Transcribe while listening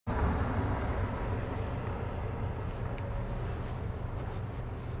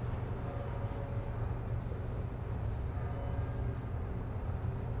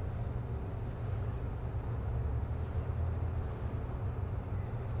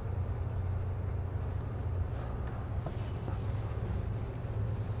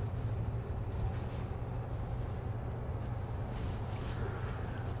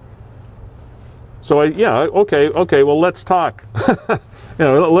So okay, well, let's talk.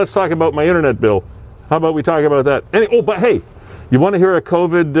 Let's talk about my internet bill. How about we talk about that? But hey, you want to hear a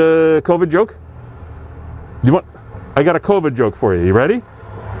COVID joke? I got a COVID joke for you. You ready?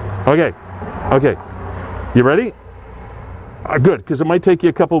 Okay. You ready? Good, because it might take you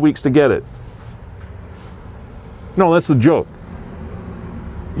a couple of weeks to get it. No, that's the joke.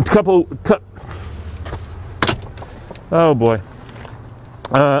 Oh boy.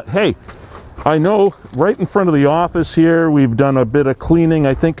 Hey, I know right in front of the office here we've done a bit of cleaning.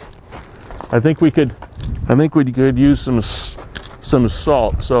 I think we could use some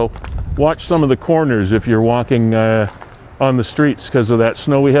salt. So watch some of the corners if you're walking on the streets because of that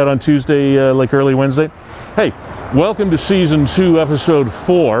snow we had on Tuesday, like early Wednesday. Hey, welcome to season 2, episode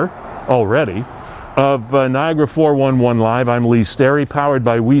 4 already of Niagara 411 Live. I'm Sterry, powered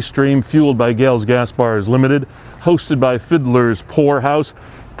by WeeStreem, fueled by Gale's Gas Bars Limited, hosted by Fiddler's Poorhouse,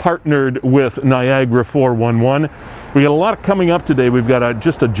 partnered with Niagara 411. We got a lot coming up today. We've got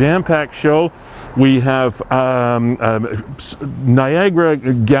just a jam-packed show. We have Niagara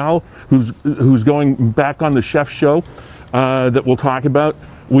gal who's going back on the chef show that we'll talk about.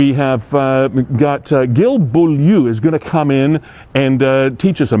 We have got Gil Beaulieu is going to come in and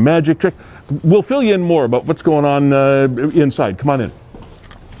teach us a magic trick. We'll fill you in more about what's going on inside. Come on in.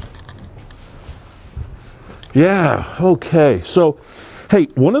 Yeah, okay. So, hey,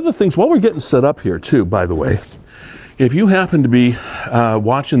 one of the things, while we're getting set up here too, by the way, if you happen to be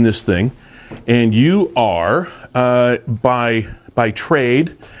watching this thing and you are by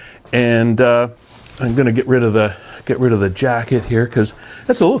trade, and I'm going to get rid of the jacket here because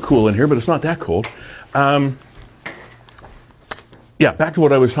it's a little cool in here, but it's not that cold. Yeah, back to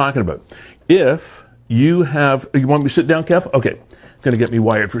what I was talking about. If you want me to sit down, Kev? Okay, going to get me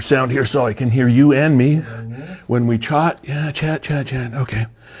wired for sound here so I can hear you and me when we chat. Yeah, chat. Okay,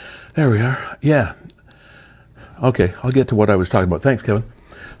 there we are. Yeah. Okay, I'll get to what I was talking about. Thanks, Kevin.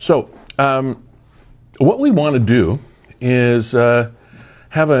 So, what we want to do is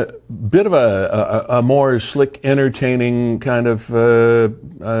have a bit of a more slick, entertaining kind of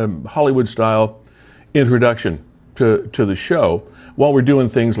Hollywood-style introduction to the show while we're doing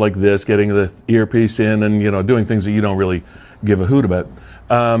things like this, getting the earpiece in and, doing things that you don't really give a hoot about.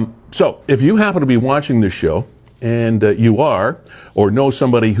 So if you happen to be watching this show and you are, or know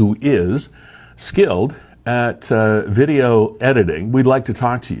somebody who is skilled at video editing, we'd like to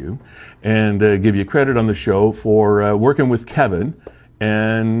talk to you and give you credit on the show for working with Kevin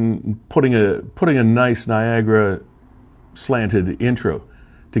and putting a nice Niagara slanted intro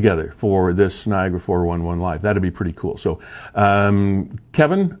together for this Niagara 411 Live. That'd be pretty cool. So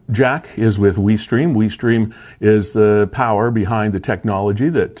Kevin Jack is with WeeStream. WeeStream is the power behind the technology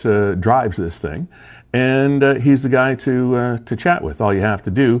that drives this thing. And he's the guy to chat with. All you have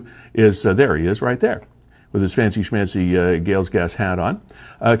to do is, there he is right there with his fancy schmancy Gale's Gas hat on.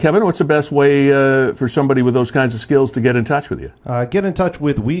 Kevin, what's the best way for somebody with those kinds of skills to get in touch with you? Get in touch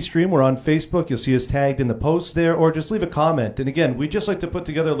with WeeStream. We're on Facebook. You'll see us tagged in the post there, or just leave a comment. And again, we just like to put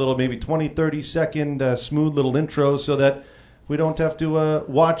together a little, maybe 20, 30-second smooth little intro so that we don't have to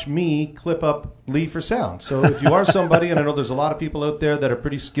watch me clip up Lee for sound. So if you are somebody, and I know there's a lot of people out there that are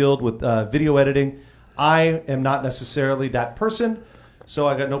pretty skilled with video editing, I am not necessarily that person. So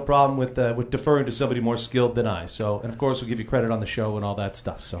I got no problem with deferring to somebody more skilled than I. So, and of course, we'll give you credit on the show and all that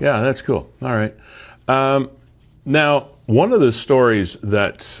stuff. So yeah, that's cool. All right. Now, one of the stories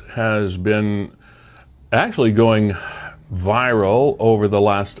that has been actually going viral over the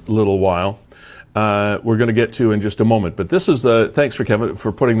last little while, we're going to get to in just a moment. But this is thanks for Kevin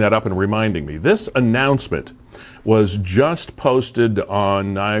for putting that up and reminding me. This announcement was just posted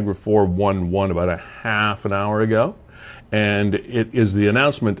on Niagara 411 about a half an hour ago. And it is the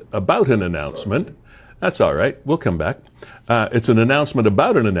announcement about an announcement. That's all right. We'll come back. It's an announcement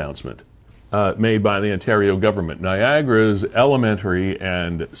about an announcement made by the Ontario government. Niagara's elementary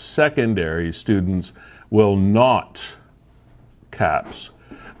and secondary students will not, caps,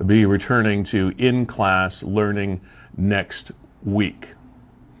 be returning to in-class learning next week.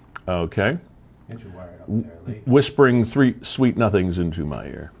 Okay? Whispering 3 sweet nothings into my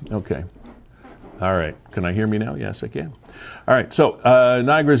ear. Okay. All right. Can I hear me now? Yes, I can. All right. So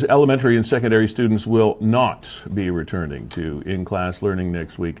Niagara's elementary and secondary students will not be returning to in-class learning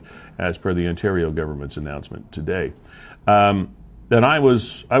next week, as per the Ontario government's announcement today. And I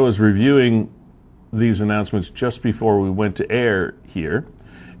was reviewing these announcements just before we went to air here,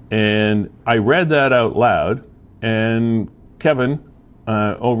 and I read that out loud, and Kevin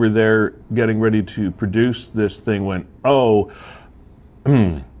over there getting ready to produce this thing went, oh,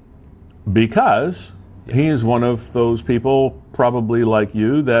 because he is one of those people, probably like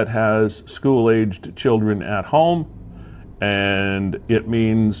you, that has school-aged children at home, and it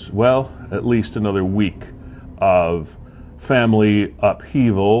means, well, at least another week of family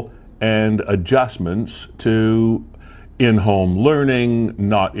upheaval and adjustments to in-home learning,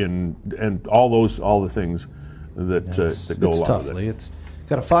 and all the things that go along tough, with it. Lee. It's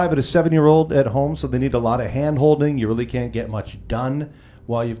got a 5 and a 7-year-old at home, so they need a lot of hand-holding. You really can't get much done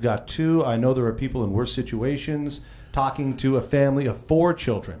while you've got 2. I know there are people in worse situations. Talking to a family of 4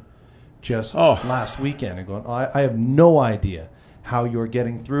 children just last weekend and going, I have no idea how you're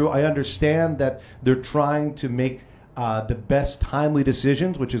getting through. I understand that they're trying to make the best timely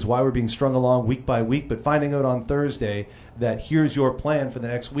decisions, which is why we're being strung along week by week, but finding out on Thursday that here's your plan for the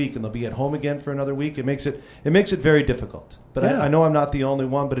next week and they'll be at home again for another week, it makes it very difficult. But yeah. I know I'm not the only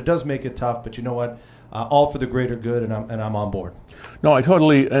one, but it does make it tough. But you know what? All for the greater good, and I'm on board. No, I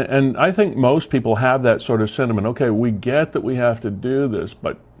totally, and I think most people have that sort of sentiment. Okay, we get that we have to do this,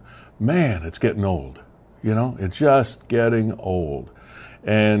 but man, it's getting old. You know, it's just getting old.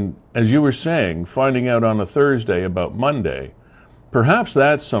 And as you were saying, finding out on a Thursday about Monday, perhaps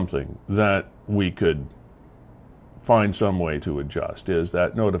that's something that we could find some way to adjust, is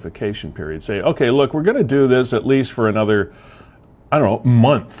that notification period. Say, okay, look, we're going to do this at least for another, I don't know,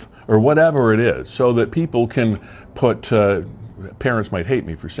 month or whatever it is, so that people can put, parents might hate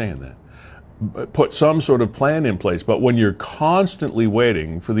me for saying that, put some sort of plan in place. But when you're constantly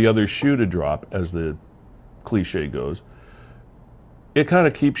waiting for the other shoe to drop, as the cliche goes, it kind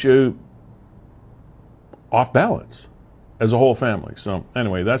of keeps you off balance as a whole family. So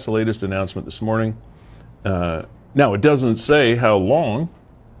anyway, that's the latest announcement this morning. Now, it doesn't say how long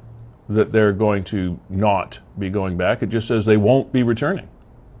that they're going to not be going back. It just says they won't be returning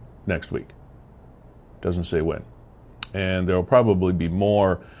next week. Doesn't say when. And there'll probably be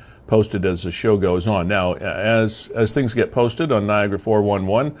more posted as the show goes on. Now, as things get posted on Niagara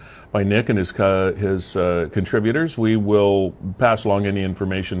 411 by Nick and his contributors, we will pass along any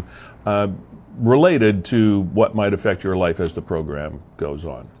information related to what might affect your life as the program goes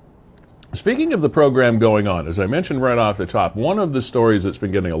on. Speaking of the program going on, as I mentioned right off the top, one of the stories that's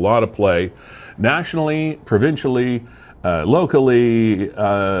been getting a lot of play nationally, provincially, locally,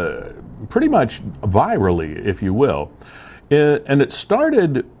 pretty much virally, if you will, and it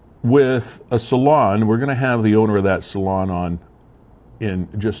started with a salon. We're going to have the owner of that salon on in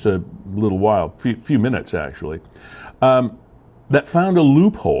just a little while, few minutes actually, that found a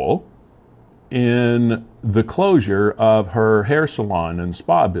loophole in the closure of her hair salon and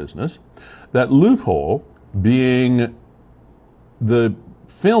spa business. That loophole being the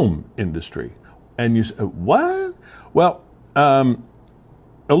film industry. And you say, what? Well,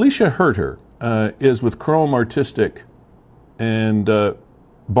 Alicia Herter is with Chrome Artistic and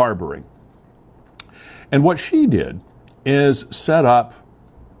Barbering. And what she did is set up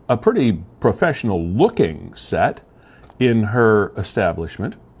a pretty professional looking set in her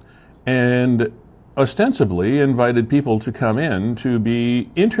establishment and ostensibly invited people to come in to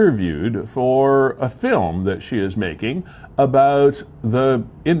be interviewed for a film that she is making about the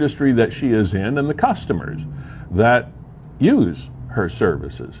industry that she is in and the customers that use her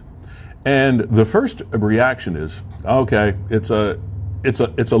services. And the first reaction is, okay, it's a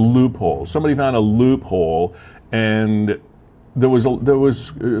loophole. Somebody found a loophole, and there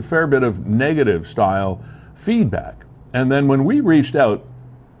was a fair bit of negative style feedback. And then when we reached out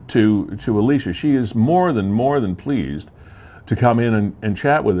to Alicia, she is more than pleased to come in and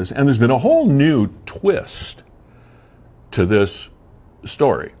chat with us. And there's been a whole new twist to this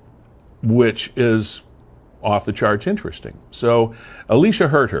story, which is off the charts interesting. So Alicia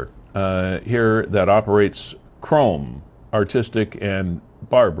Herter, here, that operates Chrome Artistic and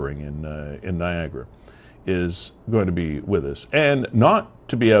Barbering in Niagara, is going to be with us. And not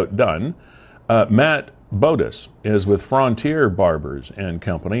to be outdone, Matt Bodis is with Frontier Barbers and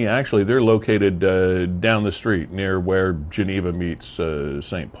Company. Actually, they're located down the street near where Geneva meets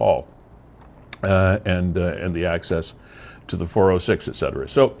St. Paul, and the access to the 406, etc.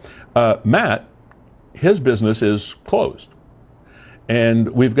 So Matt, his business is closed, and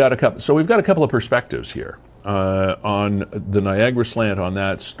we've got a couple of perspectives here on the Niagara slant on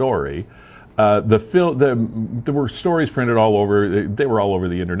that story. There were stories printed all over. They were all over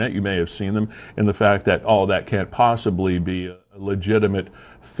the internet. You may have seen them. In the fact that that can't possibly be a legitimate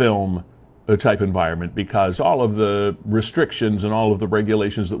film type environment, because all of the restrictions and all of the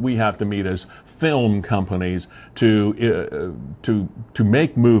regulations that we have to meet as film companies to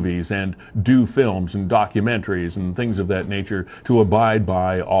make movies and do films and documentaries and things of that nature, to abide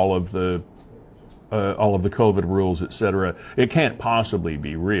by all of the all of the COVID rules, etc. It can't possibly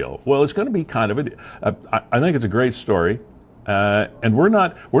be real. Well, it's going to be kind of I think it's a great story, and we're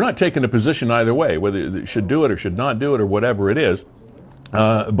not taking a position either way, whether they should do it or should not do it or whatever it is.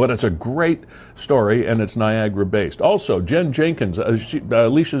 But it's a great story, and it's Niagara-based. Also, Jen Jenkins,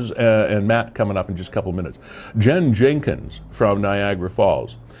 Alicia's and Matt coming up in just a couple minutes. Jen Jenkins from Niagara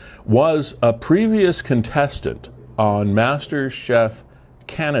Falls was a previous contestant on MasterChef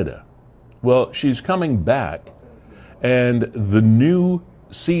Canada. Well, she's coming back, and the new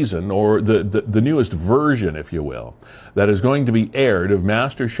season, or the newest version, if you will, that is going to be aired of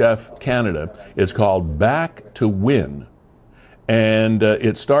MasterChef Canada, it's called Back to Win. And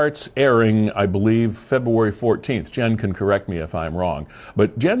it starts airing, I believe, February 14th. Jen can correct me if I'm wrong.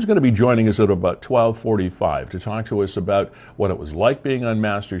 But Jen's going to be joining us at about 12:45 to talk to us about what it was like being on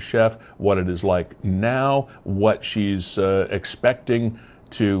MasterChef, what it is like now, what she's expecting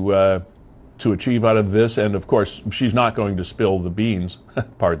to achieve out of this. And, of course, she's not going to spill the beans,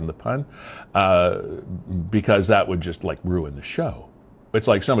 pardon the pun, because that would just, like, ruin the show. It's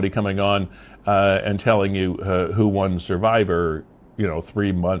like somebody coming on and telling you who won Survivor,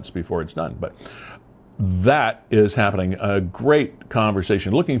 3 months before it's done. But that is happening. A great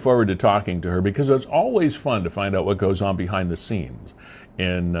conversation. Looking forward to talking to her, because it's always fun to find out what goes on behind the scenes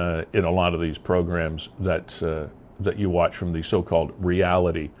in a lot of these programs that you watch from the so-called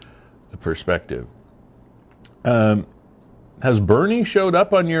reality perspective. Has Bernie showed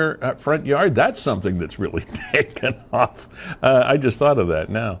up on your front yard? That's something that's really taken off. I just thought of that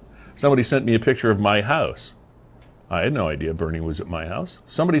now. Somebody sent me a picture of my house. I had no idea Bernie was at my house.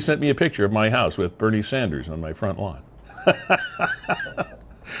 Somebody sent me a picture of my house with Bernie Sanders on my front lawn.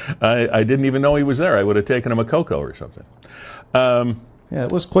 I didn't even know he was there. I would have taken him a cocoa or something. Yeah,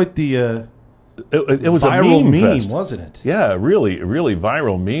 it was quite the it was viral a meme fest, wasn't it? Yeah, really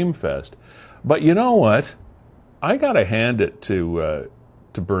viral meme fest. But you know what? I got to hand it to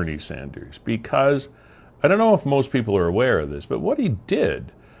Bernie Sanders, because I don't know if most people are aware of this, but what he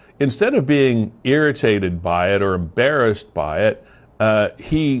did, instead of being irritated by it or embarrassed by it,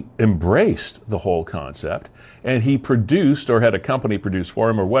 he embraced the whole concept, and he produced, or had a company produce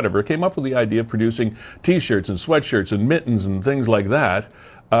for him or whatever, came up with the idea of producing T-shirts and sweatshirts and mittens and things like that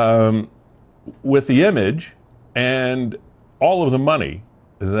with the image, and all of the money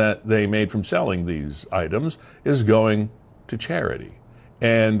that they made from selling these items is going to charity.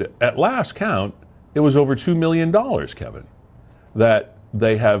 And at last count, it was over $2 million, Kevin, that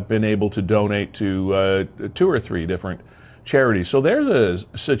they have been able to donate to 2 or 3 different charities. So there's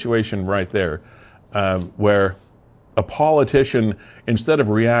a situation right there where a politician, instead of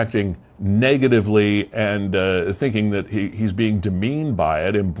reacting negatively and thinking that he's being demeaned by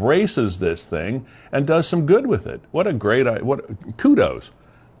it, embraces this thing and does some good with it. What a great, kudos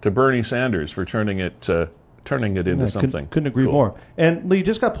to Bernie Sanders for turning it into something. Couldn't agree cool. more. And Lee,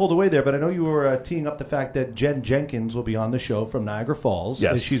 just got pulled away there, but I know you were teeing up the fact that Jen Jenkins will be on the show from Niagara Falls.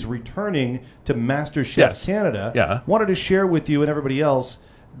 Yes. As she's returning to MasterChef Yes. Canada. Yeah. Wanted to share with you and everybody else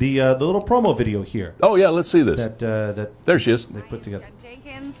the little promo video here. Oh yeah, let's see this. That there she is. they put together. Jen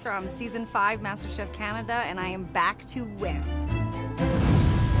Jenkins from Season 5 MasterChef Canada, and I am back to win.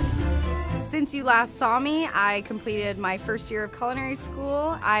 Since you last saw me, I completed my first year of culinary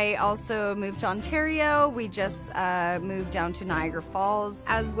school. I also moved to Ontario. We just moved down to Niagara Falls,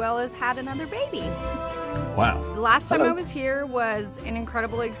 as well as had another baby. Wow. The last time I was here was an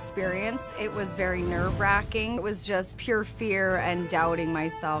incredible experience. It was very nerve-wracking. It was just pure fear and doubting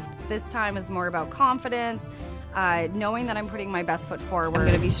myself. This time is more about confidence, knowing that I'm putting my best foot forward. I'm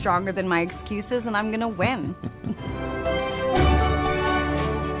going to be stronger than my excuses, and I'm going to win.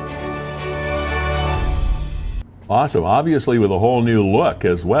 Awesome. Obviously with a whole new look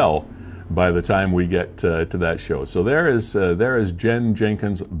as well by the time we get to that show. So there is Jen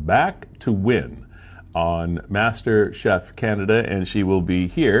Jenkins back to win on MasterChef Canada, and she will be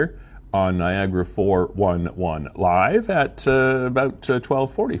here on Niagara 411 live at about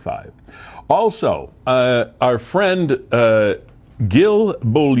 12:45. Also, our friend Gil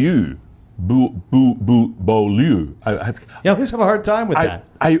Beaulieu. Beaulieu. Yeah, we just have a hard time with that.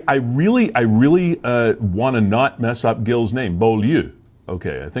 I really want to not mess up Gil's name. Beaulieu.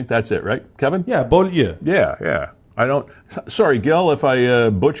 Okay, I think that's it, right, Kevin? Yeah, Beaulieu. Yeah. I don't. Sorry, Gil, if I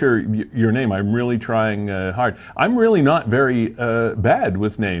butcher your name. I'm really trying hard. I'm really not very bad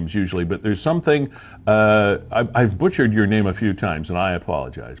with names usually, but there's something. I've butchered your name a few times, and I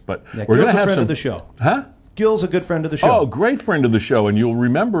apologize. But Yeah, we're going Gil's to a have friend some of the show. Huh? Gil's a good friend of the show. Oh, great friend of the show. And you'll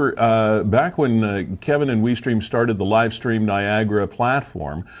remember back when Kevin and WeeStream started the WeeStream Niagara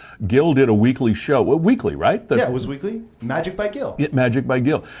platform, Gil did a weekly show. Well, weekly, right? Yeah, it was weekly. Magic by Gil. Yeah, Magic by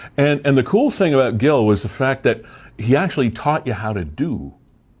Gil. And the cool thing about Gil was the fact that he actually taught you how to do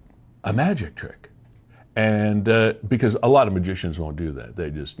a magic trick. And because a lot of magicians won't do that. They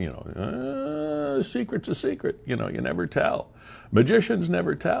just, you know, secret's a secret. You know, you never tell. Magicians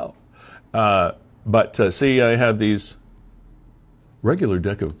never tell. But see, I have these regular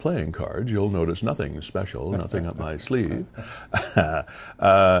deck of playing cards. You'll notice nothing special, nothing up my sleeve.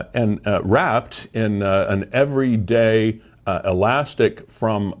 And wrapped in an everyday elastic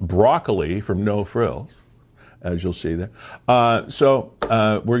from broccoli from No Frills, as you'll see there. So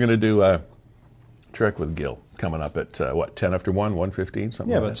we're going to do a trick with Gil coming up at, what, 10 after 1, 1:15,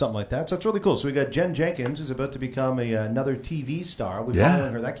 something Yeah, like but that. something like that. So it's really cool. So we got Jen Jenkins, who's about to become another TV star. We're Yeah.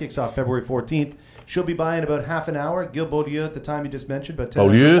 following her. That kicks off February 14th. She'll be by in about half an hour. Gil Beaulieu at the time you just mentioned, but 10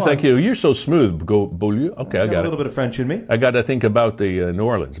 Beaulieu, after 1. thank you. You're so smooth, Beaulieu. Okay, I Got got a little it. bit of French in me. I got to think about the New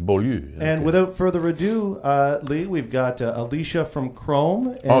Orleans, Beaulieu. And Okay. without further ado, Lee, we've got Alicia from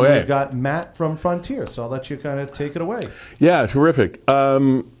Chrome, and Oh, hey. we've got Matt from Frontier. So I'll let you kind of take it away. Yeah, terrific.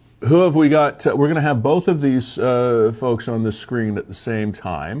 Who have we got? We're going to have both of these folks on the screen at the same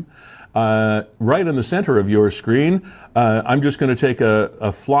time. Right in the center of your screen, I'm just going to take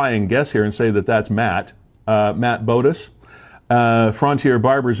a flying guess here and say that that's Matt. Matt Bodis, Frontier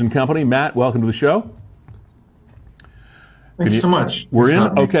Barbers and Company. Matt, welcome to the show. Thank you so much. We're Thanks for in?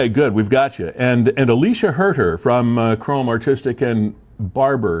 having me. Okay, good. We've got you. And Alicia Herter from Chrome Artistic and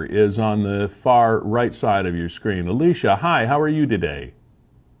Barber is on the far right side of your screen. Alicia, hi. How are you today?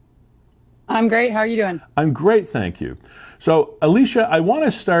 I'm great. How are you doing? I'm great, thank you. So, Alicia, I want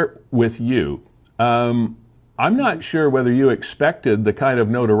to start with you. I'm not sure whether you expected the kind of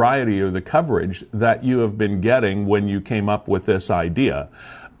notoriety or the coverage that you have been getting when you came up with this idea.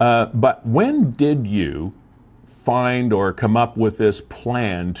 But when did you find or come up with this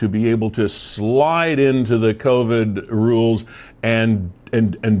plan to be able to slide into the COVID rules and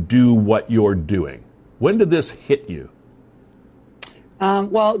do what you're doing? When did this hit you?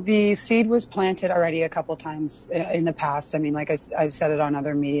 Well, the seed was planted already a couple times in the past. I mean, like I've said it on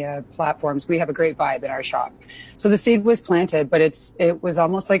other media platforms, we have a great vibe in our shop. So the seed was planted, but it was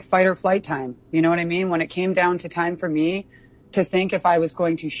almost like fight or flight time. You know what I mean? When it came down to time for me to think if I was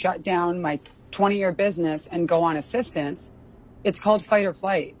going to shut down my 20-year business and go on assistance, it's called fight or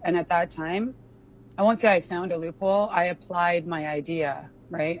flight. And at that time, I won't say I found a loophole. I applied my idea,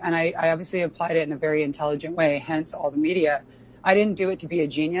 right? And I obviously applied it in a very intelligent way, hence all the media. I didn't do it to be a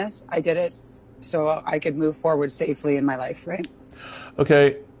genius. I did it so I could move forward safely in my life, right?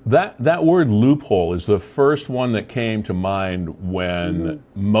 Okay, that word loophole is the first one that came to mind when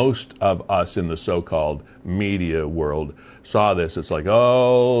most of us in the so-called media world saw this. It's like,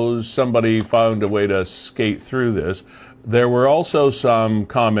 oh, somebody found a way to skate through this. There were also some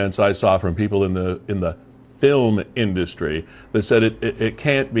comments I saw from people in the film industry that said it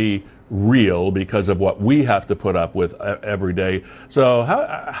can't be real because of what we have to put up with every day. So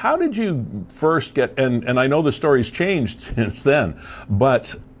how did you first get, and I know the story's changed since then,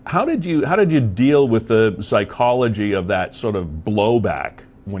 but how did you deal with the psychology of that sort of blowback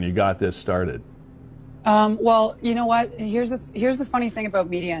when you got this started? Well, you know what? Here's the funny thing about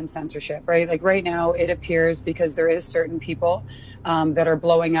media and censorship, right? Like right now it appears because there is certain people that are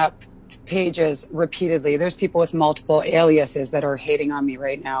blowing up pages repeatedly. There's people with multiple aliases that are hating on me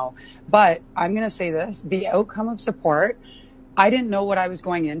right now. But I'm going to say this, the outcome of support, I didn't know what I was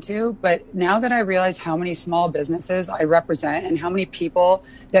going into, but now that I realize how many small businesses I represent and how many people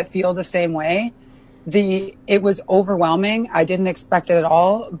that feel the same way, it was overwhelming. I didn't expect it at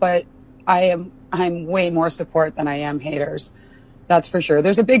all, but I'm way more support than I am haters. That's for sure.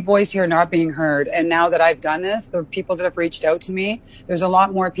 There's a big voice here not being heard. And now that I've done this, the people that have reached out to me, there's a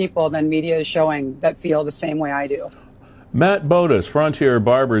lot more people than media is showing that feel the same way I do. Matt Bodis, Frontier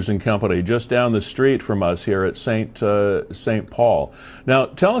Barbers and Company, just down the street from us here at St. Paul. Now,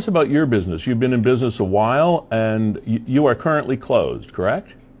 tell us about your business. You've been in business a while, and you are currently closed,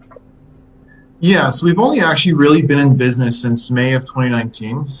 correct? Yeah, so we've only actually really been in business since May of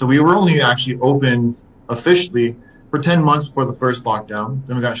 2019. So we were only actually open officially for 10 months before the first lockdown.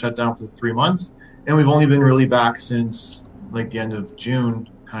 Then we got shut down for 3 months. And we've only been really back since like the end of June,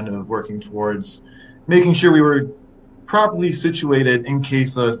 kind of working towards making sure we were properly situated in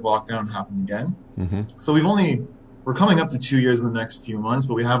case a lockdown happened again. Mm-hmm. So we're coming up to 2 years in the next few months,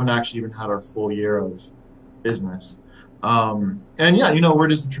 but we haven't actually even had our full year of business. And yeah, we're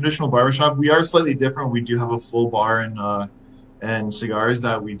just a traditional barbershop. We are slightly different. We do have a full bar and cigars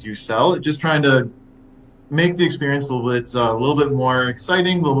that we do sell. Just trying to make the experience a little bit more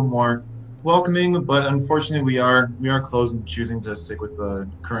exciting, a little bit more welcoming. But unfortunately, we are closed and choosing to stick with the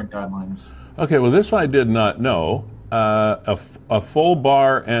current guidelines. Okay, well, this I did not know. A full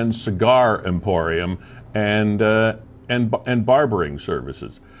bar and cigar emporium and barbering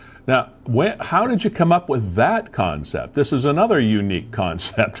services. Now, how did you come up with that concept? This is another unique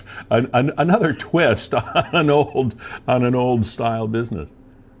concept, another twist on an old style business.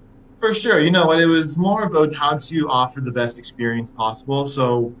 For sure. You know what? It was more about how to offer the best experience possible.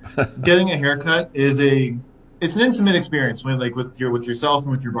 So getting a haircut it's an intimate experience with yourself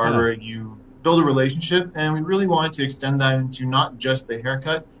and with your barber. Yeah. You build a relationship, and we really wanted to extend that into not just the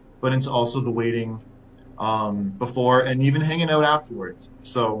haircut, but into also the waiting before and even hanging out afterwards.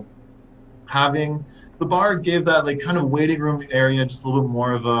 So having the bar gave that like kind of waiting room area just a little bit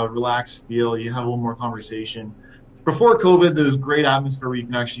more of a relaxed feel. You have a little more conversation. Before COVID, there was great atmosphere where you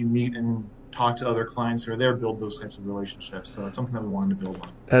can actually meet and talk to other clients who are there, build those types of relationships. So it's something that we wanted to build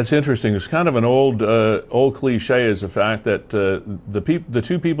on. That's interesting. It's kind of an old cliche, is the fact that the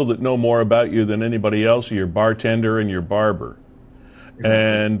two people that know more about you than anybody else are your bartender and your barber.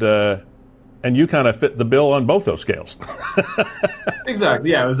 Exactly. And you kind of fit the bill on both those scales.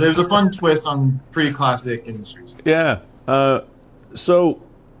 Exactly. Yeah, it was a fun twist on pretty classic industries. Yeah. So,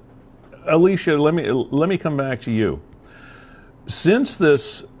 Alicia, let me come back to you. Since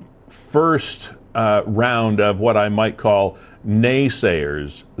this first round of what I might call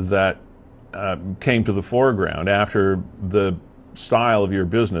naysayers that came to the foreground after the style of your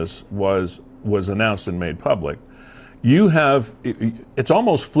business was announced and made public, it's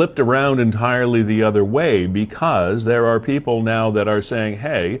almost flipped around entirely the other way, because there are people now that are saying,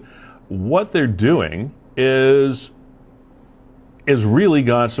 hey, what they're doing is really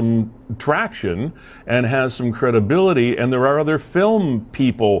got some traction and has some credibility, and there are other film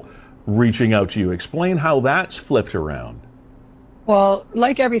people reaching out to you. Explain how that's flipped around. Well,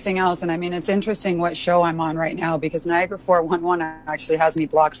 like everything else, and I mean, it's interesting what show I'm on right now, because Niagara 411 actually has me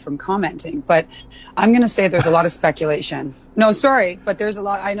blocked from commenting, but I'm going to say there's a lot of speculation. No, sorry, but there's a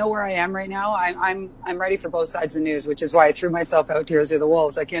lot. I know where I am right now. I'm ready for both sides of the news, which is why I threw myself out here to the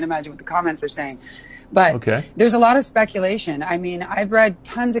wolves. I can't imagine what the comments are saying. But okay. There's a lot of speculation. I mean, I've read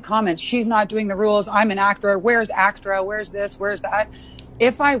tons of comments. She's not doing the rules. I'm an actor. Where's ACTRA? Where's this? Where's that?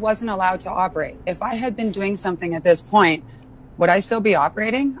 If I wasn't allowed to operate, if I had been doing something at this point, would I still be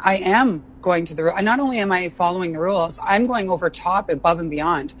operating? I am going to the, not only am I following the rules, I'm going over top, above and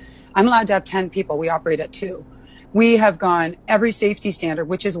beyond. I'm allowed to have 10 people. We operate at 2. We have gone every safety standard,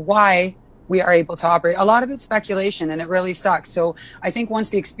 which is why we are able to operate. A lot of it's speculation, and it really sucks. So I think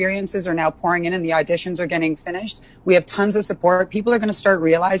once the experiences are now pouring in and the auditions are getting finished, we have tons of support. People are going to start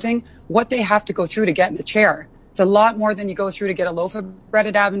realizing what they have to go through to get in the chair. It's a lot more than you go through to get a loaf of bread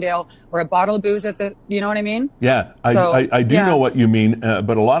at Avondale or a bottle of booze at the, you know what I mean? Yeah, I do know what you mean,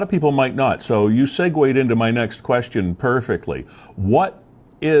 but a lot of people might not. So you segued into my next question perfectly. What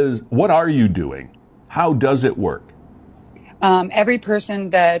are you doing? How does it work? Every person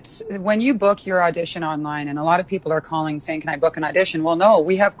that, when you book your audition online, and a lot of people are calling saying, can I book an audition? Well, no,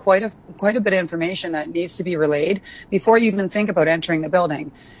 we have quite a bit of information that needs to be relayed before you even think about entering the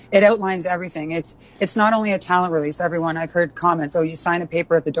building. It outlines everything. It's not only a talent release. Everyone, I've heard comments, oh, you sign a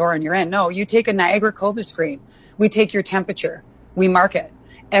paper at the door and you're in. No, you take a Niagara COVID screen. We take your temperature. We mark it.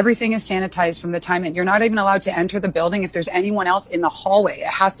 Everything is sanitized from the time in. You're not even allowed to enter the building if there's anyone else in the hallway. It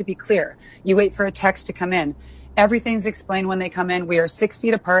has to be clear. You wait for a text to come in. Everything's explained when they come in. We are 6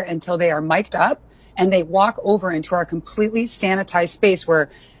 feet apart until they are mic'd up and they walk over into our completely sanitized space where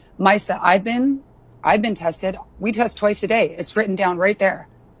I've been tested. We test twice a day. It's written down right there.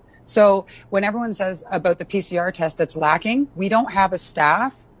 So when everyone says about the PCR test that's lacking, we don't have a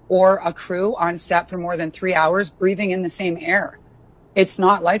staff or a crew on set for more than 3 hours breathing in the same air. It's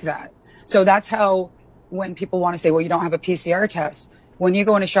not like that. So that's how, when people want to say, well, you don't have a PCR test, when you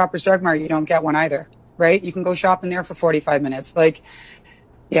go into Shoppers Drug Mart, you don't get one either, right? You can go shop in there for 45 minutes. Like,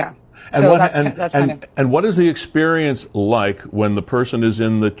 yeah. So that's kind of. And what is the experience like when the person is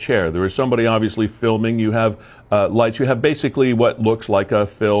in the chair? There is somebody obviously filming. You have lights. You have basically what looks like a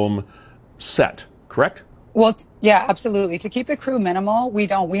film set, correct? Well, yeah, absolutely. To keep the crew minimal, we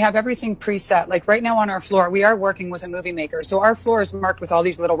have everything preset. Like right now on our floor, we are working with a movie maker. So our floor is marked with all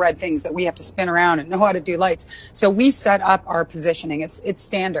these little red things that we have to spin around and know how to do lights. So we set up our positioning. It's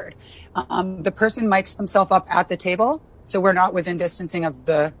standard. The person mics themselves up at the table. So we're not within distancing of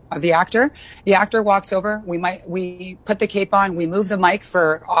the actor. The actor walks over. We put the cape on. We move the mic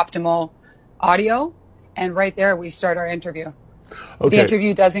for optimal audio. And right there, we start our interview. Okay. The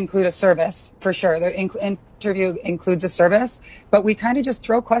interview does include a service, for sure. The interview includes a service, but we kind of just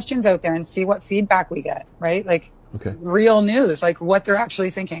throw questions out there and see what feedback we get, right? Like real news, like what they're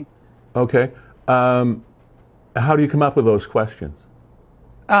actually thinking. Okay. How do you come up with those questions?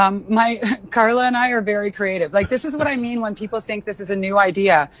 Carla and I are very creative. Like, this is what I mean when people think this is a new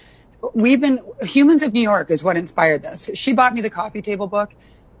idea. Humans of New York is what inspired this. She bought me the coffee table book.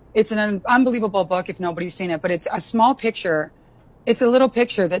 It's an unbelievable book if nobody's seen it, but it's a small picture. It's a little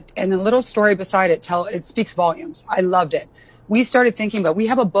picture and the little story beside it speaks volumes. I loved it. We started thinking about, we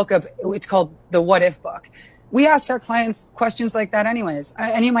have a book it's called the What If book. We ask our clients questions like that anyways.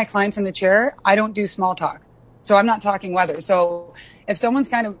 Any of my clients in the chair, I don't do small talk. So I'm not talking weather. So if someone's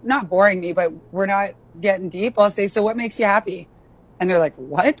kind of not boring me, but we're not getting deep, I'll say, so what makes you happy? And they're like,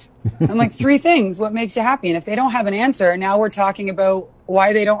 what? I'm like, 3 things. What makes you happy? And if they don't have an answer, now we're talking about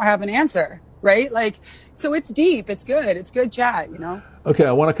why they don't have an answer, right? Like, so it's deep. It's good. It's good chat, you know? Okay,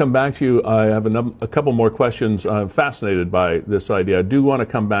 I want to come back to you. I have a couple more questions. I'm fascinated by this idea. I do want to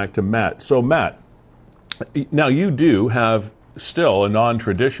come back to Matt. So Matt, now you do have still a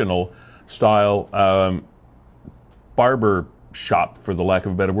non-traditional style barber shop, for the lack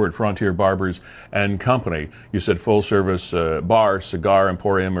of a better word, Frontier Barbers and Company. You said full service bar, cigar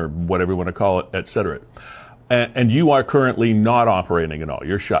emporium, or whatever you want to call it, etc. And you are currently not operating at all.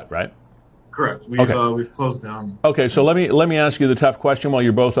 You're shut, right? Correct. We've closed down. Okay, so let me ask you the tough question while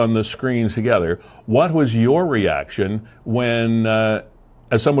you're both on the screen together. What was your reaction when,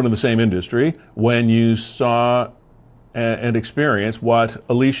 as someone in the same industry, when you saw and experienced what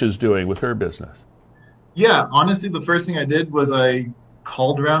Alicia's doing with her business? Yeah, honestly, the first thing I did was I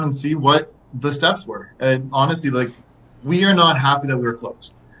called around and see what the steps were. And honestly, like, we are not happy that we were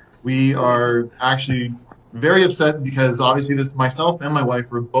closed. We are actually very upset because obviously myself and my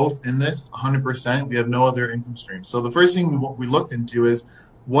wife were both in this 100%. We have no other income stream. So the first thing we looked into is,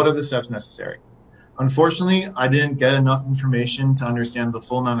 what are the steps necessary? Unfortunately, I didn't get enough information to understand the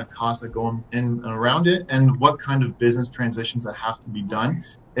full amount of costs that go in and around it and what kind of business transitions that have to be done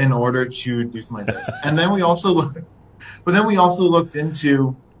in order to do something like this. And then we also looked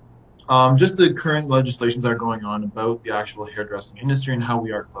into just the current legislations that are going on about the actual hairdressing industry and how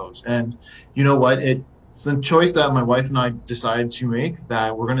we are closed. And you know what? It's a choice that my wife and I decided to make,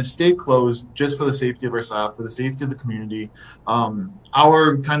 that we're going to stay closed just for the safety of our staff, for the safety of the community.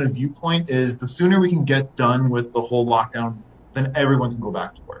 Our kind of viewpoint is the sooner we can get done with the whole lockdown, then everyone can go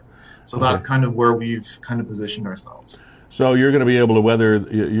back to work. So that's kind of where we've kind of positioned ourselves. So you're going to be able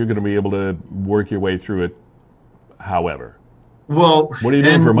to work your way through it, however. Well, what are you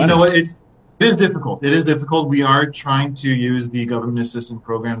doing for money? You know what? It is difficult. It is difficult. We are trying to use the government assistance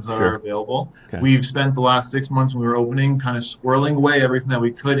programs that are available. Okay. We've spent the last 6 months when we were opening kind of squirreling away everything that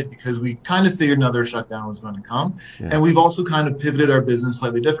we could because we kind of figured another shutdown was going to come. Yeah. And we've also kind of pivoted our business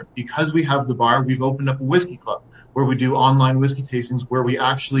slightly different. Because we have the bar, we've opened up a whiskey club where we do online whiskey tastings, where we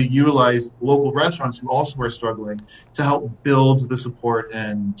actually utilize local restaurants who also are struggling to help build the support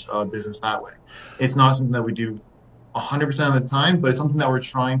and business that way. It's not something that we do 100% of the time, but it's something that we're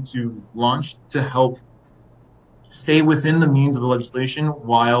trying to launch to help stay within the means of the legislation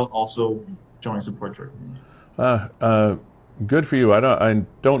while also showing support to our community. Good for you. I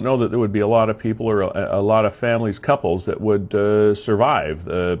don't know that there would be a lot of people or a lot of families, couples that would survive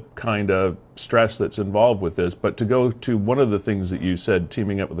the kind of stress that's involved with this. But to go to one of the things that you said,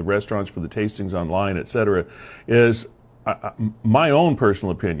 teaming up with the restaurants for the tastings online, etc., is my own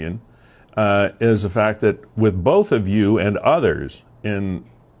personal opinion is the fact that with both of you and others in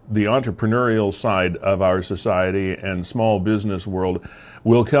the entrepreneurial side of our society and small business world,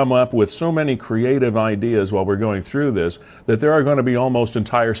 we'll come up with so many creative ideas while we're going through this that there are going to be almost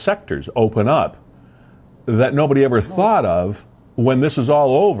entire sectors open up that nobody ever thought of when this is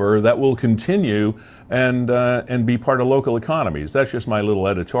all over, that will continue and be part of local economies. That's just my little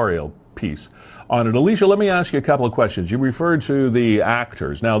editorial piece on it. Alicia, let me ask you a couple of questions. You referred to the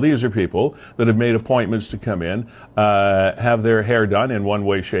actors. Now, these are people that have made appointments to come in, have their hair done in one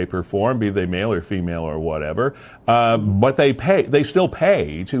way, shape, or form, be they male or female or whatever, but they still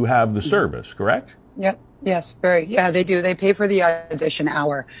pay to have the service, correct? Yep. Yes, they do. They pay for the audition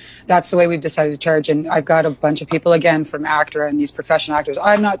hour. That's the way we've decided to charge. And I've got a bunch of people, again, from ACTRA and these professional actors.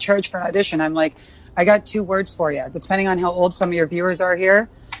 I'm not charged for an audition. I'm like, I got 2 words for you. Depending on how old some of your viewers are here,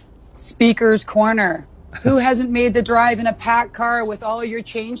 Speaker's Corner. Who hasn't made the drive in a packed car with all of your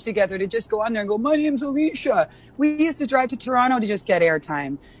change together to just go on there and go, my name's Alicia. We used to drive to Toronto to just get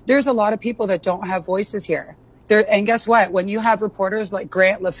airtime. There's a lot of people that don't have voices here. And guess what? When you have reporters like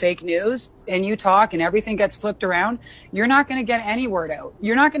Grant LaFake News and you talk and everything gets flipped around, you're not going to get any word out.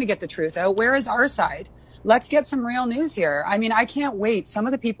 You're not going to get the truth out. Where is our side? let's get some real news here. I mean, I can't wait. Some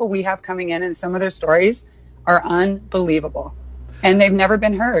of the people we have coming in and some of their stories are unbelievable, and they've never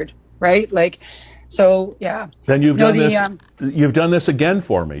been heard, right? Like, so yeah. Then you've done this. You've done this again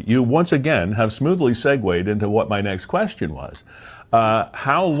for me. You once again have smoothly segued into what my next question was.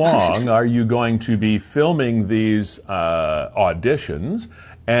 How long are you going to be filming these auditions,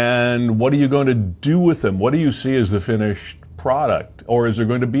 and what are you going to do with them? What do you see as the finished product, or is there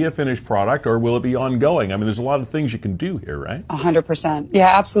going to be a finished product, or will it be ongoing? I mean, there's a lot of things you can do here, right? 100%.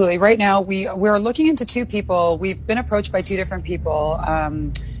 Yeah, absolutely. Right now, we're looking into two people. We've been approached by two different people,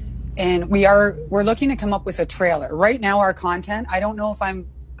 and we're looking to come up with a trailer. Right now, our content, I don't know if I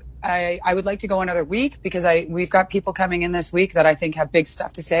would like to go another week, because we've got people coming in this week that I think have big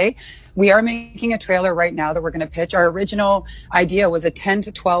stuff to say. We are making a trailer right now that we're going to pitch. Our original idea was a 10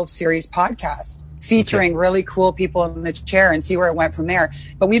 to 12 series podcast featuring really cool people in the chair, and see where it went from there.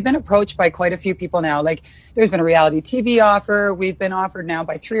 But we've been approached by quite a few people now. Like, there's been a reality TV offer. We've been offered now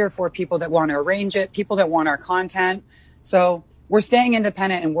by 3 or 4 people that want to arrange it, people that want our content. So we're staying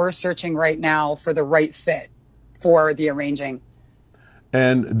independent, and we're searching right now for the right fit for the arranging.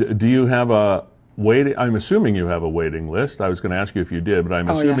 And do you have a waiting? I'm assuming you have a waiting list. I was going to ask you if you did, but I'm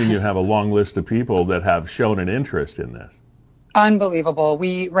assuming you have a long list of people that have shown an interest in this. Unbelievable.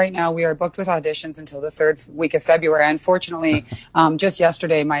 Right now we are booked with auditions until the 3rd week of February. Unfortunately, just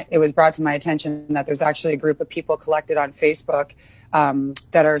yesterday, it was brought to my attention that there's actually a group of people collected on Facebook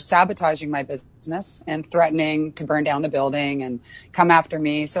that are sabotaging my business and threatening to burn down the building and come after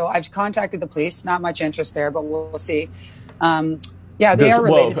me. So I've contacted the police. Not much interest there, but we'll see. Yeah, they are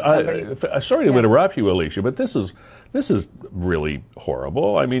related to somebody. Sorry to interrupt you, Alicia, but this is really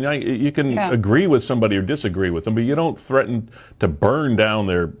horrible. I mean, you can agree with somebody or disagree with them, but you don't threaten to burn down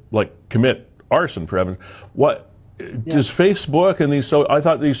commit arson, for heaven. What does Facebook and I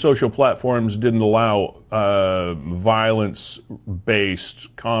thought these social platforms didn't allow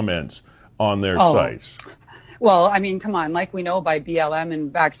violence-based comments on their sites. Well, I mean, come on, like we know by BLM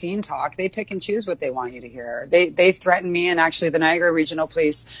and vaccine talk, they pick and choose what they want you to hear. They threatened me, and actually the Niagara Regional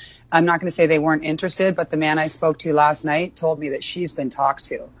Police, I'm not going to say they weren't interested, but the man I spoke to last night told me that she's been talked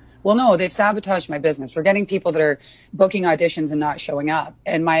to. Well, no, they've sabotaged my business. We're getting people that are booking auditions and not showing up.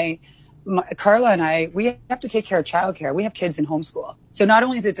 And Carla and I, we have to take care of childcare. We have kids in homeschool. So not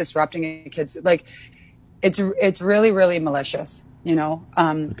only is it disrupting kids, like it's really, really malicious. You know,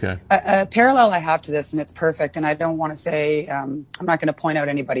 a parallel I have to this, and it's perfect, and I don't want to say, I'm not going to point out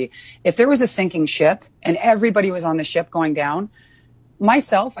anybody. If there was a sinking ship and everybody was on the ship going down, I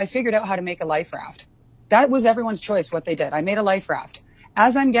figured out how to make a life raft. That was everyone's choice, what they did. I made a life raft.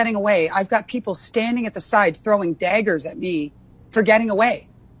 As I'm getting away, I've got people standing at the side throwing daggers at me for getting away.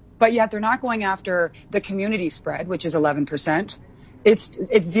 But yet they're not going after the community spread, which is 11%. It's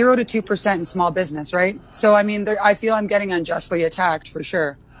 0 to 2% in small business, right? So, I mean, I feel I'm getting unjustly attacked for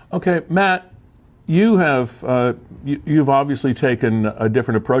sure. Okay, Matt, you have you've obviously taken a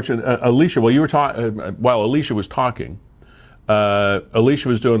different approach. And Alicia, while Alicia was talking, Alicia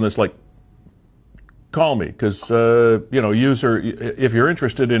was doing this like, call me, because use her if you're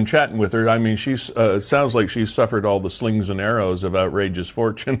interested in chatting with her. I mean, sounds like she's suffered all the slings and arrows of outrageous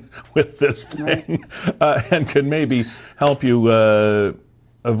fortune with this thing, and can maybe help you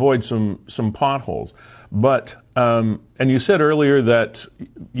avoid some potholes. But and you said earlier that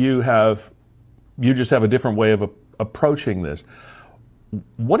you just have a different way of approaching this.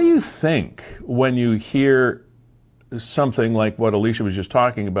 What do you think when you hear something like what Alicia was just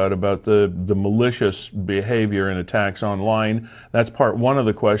talking about the malicious behavior and attacks online? That's part one of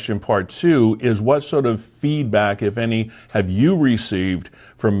the question. Part two is, what sort of feedback, if any, have you received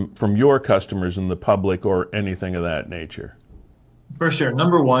from your customers and the public, or anything of that nature? For sure.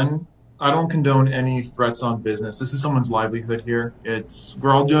 Number one, I don't condone any threats on business. This is someone's livelihood here.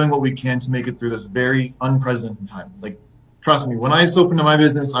 We're all doing what we can to make it through this very unprecedented time. Like, trust me, when I opened my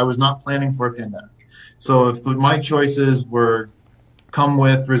business, I was not planning for a pandemic. So if my choices come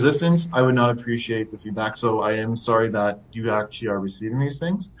with resistance, I would not appreciate the feedback. So I am sorry that you actually are receiving these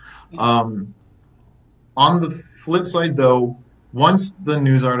things. On the flip side, though, once the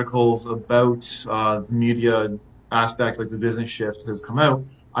news articles about the media aspect, like the business shift, has come out,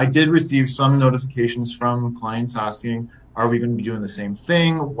 I did receive some notifications from clients asking, are we going to be doing the same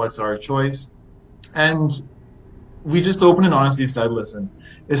thing? What's our choice? And we just opened and honestly said, listen,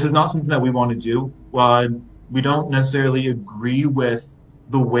 this is not something that we want to do. We don't necessarily agree with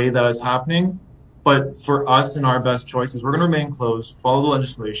the way that it's happening, but for us and our best choices, we're going to remain closed, follow the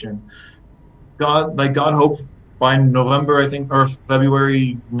legislation. God hope by November, I think, or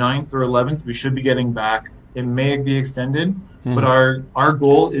February 9th or 11th, we should be getting back. It may be extended, but our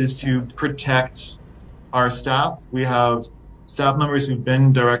goal is to protect our staff. We have staff members who've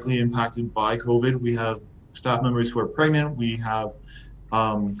been directly impacted by COVID. We have staff members who are pregnant. We have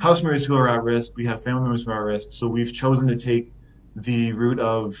customers who are at risk. We have family members who are at risk. So we've chosen to take the route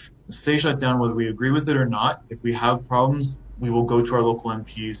of stay shut down whether we agree with it or not. If we have problems, we will go to our local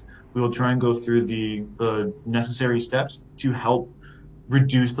MPs. We will try and go through the necessary steps to help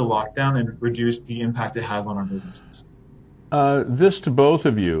reduce the lockdown and reduce the impact it has on our businesses. This to both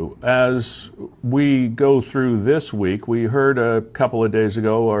of you. As we go through this week, we heard a couple of days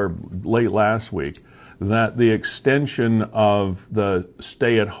ago or late last week that the extension of the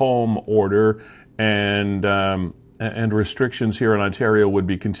stay-at-home order and restrictions here in Ontario would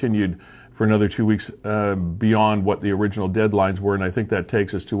be continued for another 2 weeks beyond what the original deadlines were, and I think that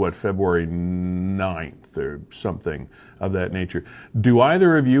takes us to, what, February 9th or something of that nature. Do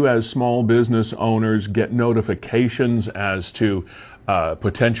either of you as small business owners get notifications as to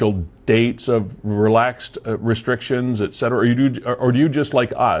potential dates of relaxed restrictions, et cetera, or do you just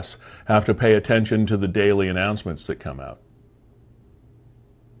like us have to pay attention to the daily announcements that come out?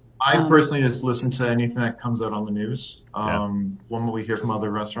 I personally just listen to anything that comes out on the news. One what we hear from other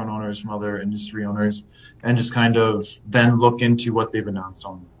restaurant owners, from other industry owners, and just kind of then look into what they've announced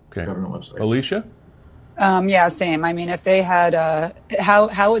on government websites. Alicia? Yeah, same. I mean, if they had,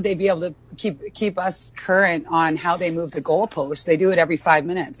 how would they be able to keep us current on how they move the goalposts? They do it every 5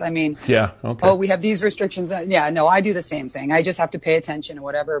 minutes. I mean, oh, we have these restrictions. Yeah, no, I do the same thing. I just have to pay attention to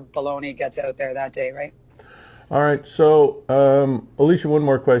whatever baloney gets out there that day, right? All right, so Alicia, one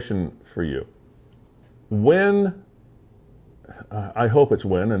more question for you. When, I hope it's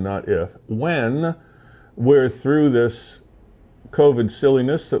when and not if, when we're through this COVID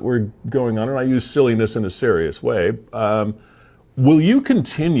silliness that we're going on, and I use silliness in a serious way, will you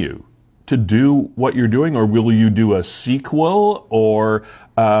continue to do what you're doing, or will you do a sequel, or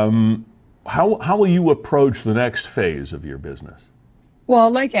how will you approach the next phase of your business? Well,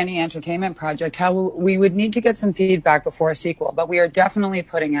 like any entertainment project, we would need to get some feedback before a sequel, but we are definitely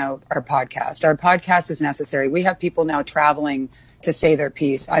putting out our podcast. Our podcast is necessary. We have people now traveling to say their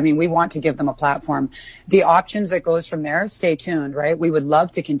piece. I mean, we want to give them a platform. The options that goes from there, stay tuned, right? We would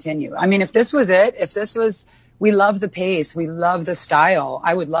love to continue. I mean, if this was it, we love the pace, we love the style,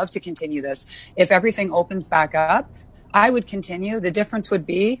 I would love to continue this. If everything opens back up, I would continue. The difference would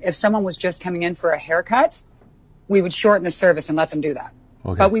be if someone was just coming in for a haircut, we would shorten the service and let them do that.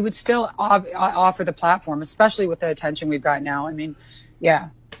 Okay. But we would still offer the platform, especially with the attention we've got now. I mean, yeah.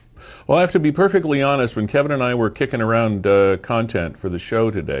 Well, I have to be perfectly honest. When Kevin and I were kicking around content for the show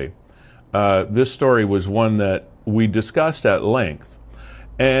today, this story was one that we discussed at length.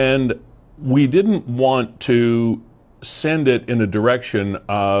 And we didn't want to send it in a direction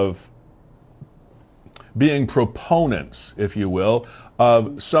of being proponents, if you will,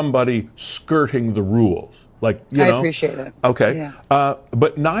 of somebody skirting the rules. Like, you know, I appreciate it. Okay. Yeah.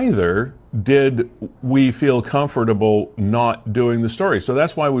 But neither did we feel comfortable not doing the story. So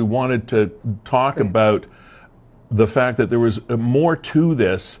that's why we wanted to talk about the fact that there was more to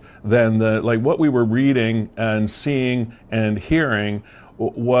this than what we were reading and seeing and hearing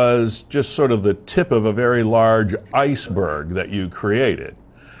was just sort of the tip of a very large iceberg that you created.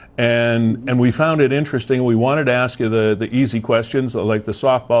 And we found it interesting. We wanted to ask you the easy questions, like the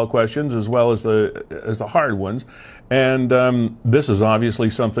softball questions, as well as the hard ones. And this is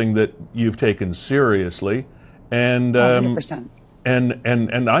obviously something that you've taken seriously. And 100%.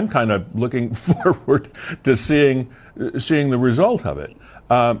 And I'm kind of looking forward to seeing the result of it.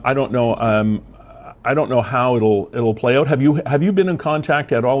 I don't know how it'll play out. Have you been in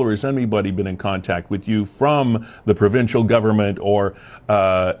contact at all, or has anybody been in contact with you from the provincial government or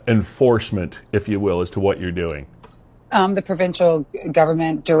enforcement, if you will, as to what you're doing? The provincial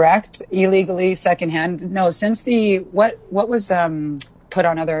government, direct, illegally, secondhand. No, since what was put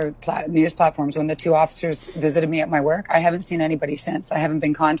on other news platforms when the two officers visited me at my work, I haven't seen anybody since. I haven't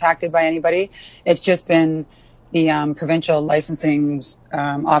been contacted by anybody. It's just been the provincial licensing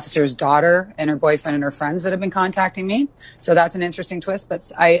officer's daughter and her boyfriend and her friends that have been contacting me. So that's an interesting twist,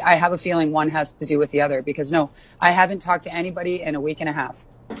 but I have a feeling one has to do with the other, because no, I haven't talked to anybody in a week and a half.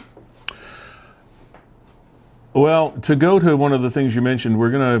 Well, to go to one of the things you mentioned, we're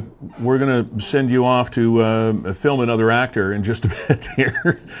gonna send you off to film another actor in just a bit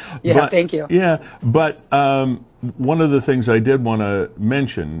here. Yeah, thank you. Yeah, but one of the things I did want to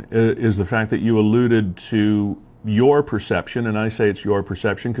mention is the fact that you alluded to your perception, and I say it's your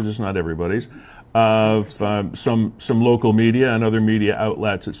perception because it's not everybody's, of some local media and other media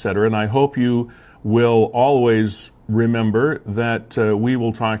outlets, etc. And I hope you will always remember that we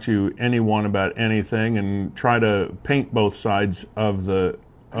will talk to anyone about anything and try to paint both sides of the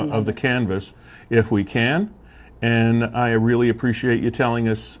canvas if we can. And I really appreciate you telling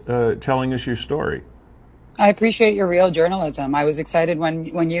us your story. I appreciate your real journalism. I was excited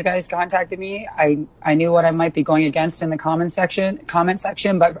when you guys contacted me. I knew what I might be going against in the comment section,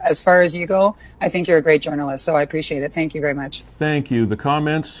 but as far as you go, I think you're a great journalist, so I appreciate it. Thank you very much. Thank you. The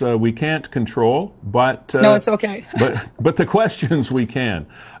comments we can't control, but no, it's okay. but the questions we can,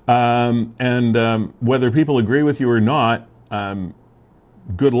 and whether people agree with you or not,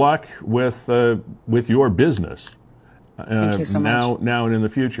 good luck with your business. Thank you so much. Now and in the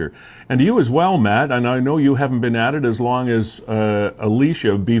future. And you as well, Matt, and I know you haven't been at it as long as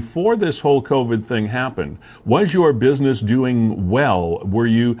Alicia. Before this whole COVID thing happened, was your business doing well? Were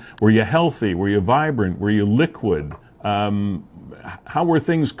you healthy? Were you vibrant? Were you liquid? How were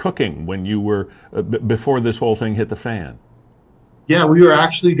things cooking when you were, before this whole thing hit the fan? Yeah, we were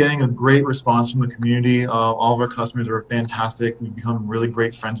actually getting a great response from the community. All of our customers were fantastic. We've become really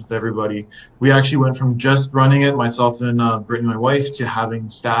great friends with everybody. We actually went from just running it, myself and Brittany, my wife, to having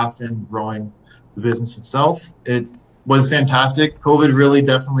staff and growing the business itself. It was fantastic. COVID really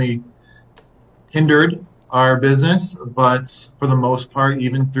definitely hindered our business, but for the most part,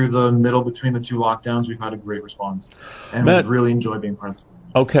 even through the middle between the two lockdowns, we've had a great response. And we've really enjoyed being part of it.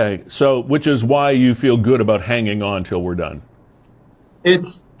 Okay, so which is why you feel good about hanging on till we're done.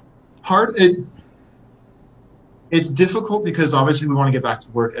 It's difficult because obviously we want to get back to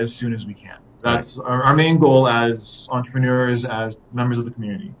work as soon as we can. That's our main goal as entrepreneurs, as members of the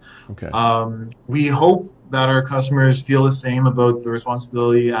community. Okay. We hope that our customers feel the same about the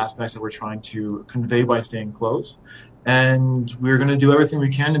responsibility aspects that we're trying to convey by staying closed. And we're going to do everything we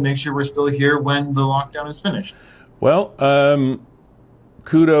can to make sure we're still here when the lockdown is finished. Well,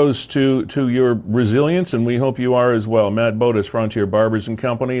 kudos to your resilience, and we hope you are as well. Matt Bodis, Frontier Barbers and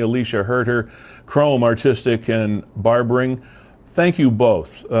Company, Alicia Herter, Chrome Artistic and Barbering. Thank you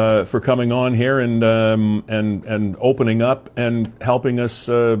both for coming on here and opening up and helping us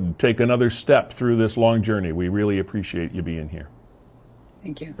take another step through this long journey. We really appreciate you being here.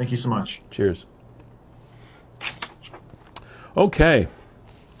 Thank you. Thank you so much. Cheers. Okay.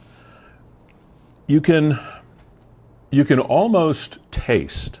 You can almost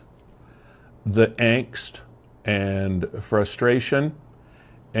taste the angst and frustration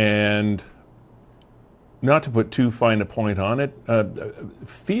and, not to put too fine a point on it,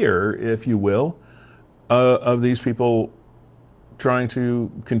 fear, if you will, of these people trying to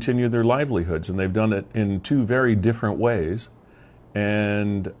continue their livelihoods. And they've done it in two very different ways.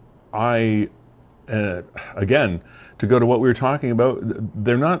 And again, to go to what we were talking about,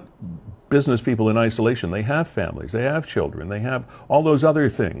 they're not business people in isolation. They have families, they have children, they have all those other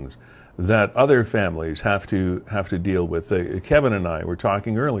things that other families have to deal with. Kevin and I were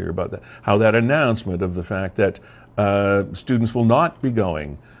talking earlier about how that announcement of the fact that students will not be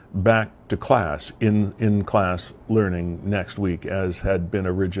going back to class, in class learning next week as had been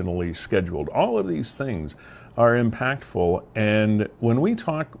originally scheduled. All of these things are impactful, and when we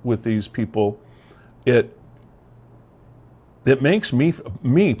talk with these people, it makes me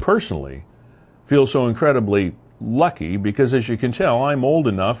personally feel so incredibly lucky, because as you can tell, I'm old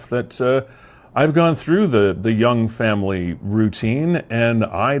enough that I've gone through the young family routine, and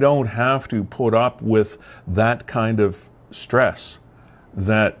I don't have to put up with that kind of stress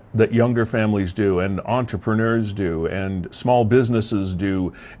that younger families do, and entrepreneurs do, and small businesses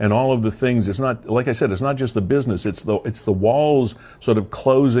do, and all of the things. It's not, like I said, it's not just the business, it's the walls sort of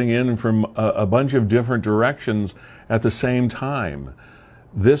closing in from a bunch of different directions at the same time.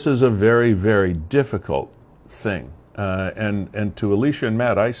 This is a very, very difficult thing. And to Alicia and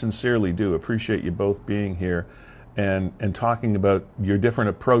Matt, I sincerely do appreciate you both being here and talking about your different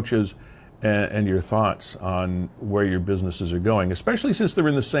approaches and your thoughts on where your businesses are going, especially since they're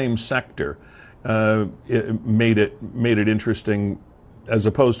in the same sector. It made it interesting, as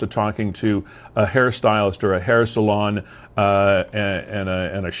opposed to talking to a hairstylist or a hair salon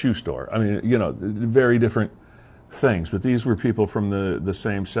and a shoe store. I mean, you know, very different things, but these were people from the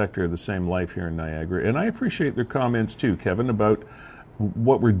same sector, the same life here in Niagara. And I appreciate their comments too, Kevin, about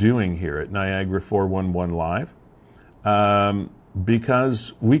what we're doing here at Niagara 411 Live.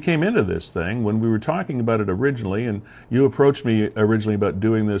 Because we came into this thing when we were talking about it originally, and you approached me originally about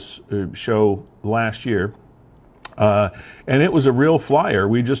doing this show last year, and it was a real flyer.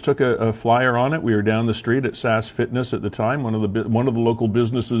 We just took a flyer on it. We were down the street at SAS Fitness at the time, one of the local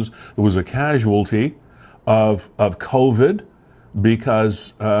businesses that was a casualty of COVID,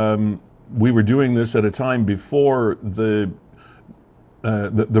 because we were doing this at a time before the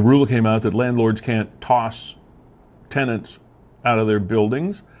rule came out that landlords can't toss tenants out of their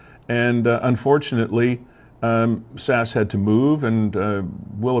buildings, and unfortunately SAS had to move, and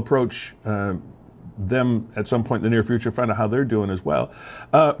we'll approach them at some point in the near future, find out how they're doing as well.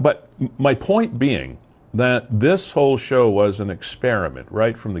 But my point being that this whole show was an experiment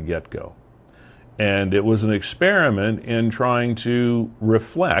right from the get-go. And it was an experiment in trying to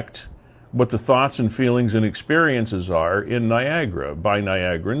reflect what the thoughts and feelings and experiences are in Niagara by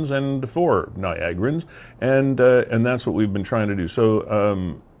Niagarans and for Niagarans, and that's what we've been trying to do.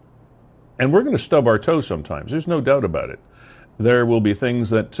 So, and we're going to stub our toe sometimes. There's no doubt about it. There will be things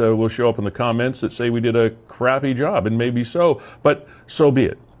that will show up in the comments that say we did a crappy job, and maybe so, but so be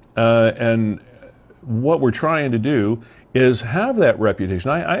it. And what we're trying to do is have that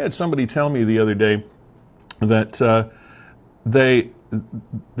reputation. I had somebody tell me the other day that they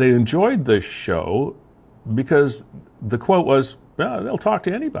enjoyed this show because the quote was, well, they'll talk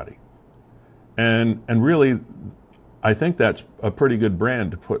to anybody. And really, I think that's a pretty good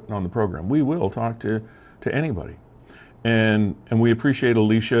brand to put on the program. We will talk to anybody. And we appreciate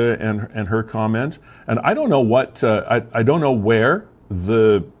Alicia and her comments. And I don't know what, I don't know where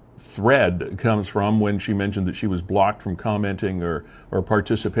the thread comes from when she mentioned that she was blocked from commenting or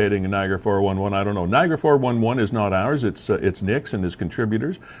participating in Niagara 411. I don't know. Niagara 411 is not ours. It's Nick's and his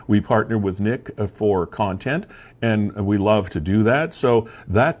contributors. We partner with Nick for content, and we love to do that. So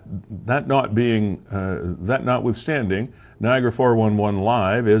that notwithstanding, Niagara 411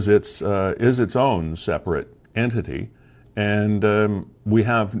 Live is its own separate entity, and we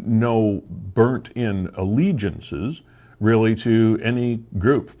have no burnt-in allegiances really to any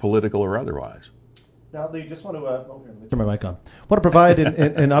group, political or otherwise. Now, Lee, just want to turn my mic on. Want to provide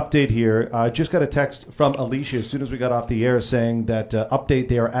an update here. Just got a text from Alicia as soon as we got off the air saying that update,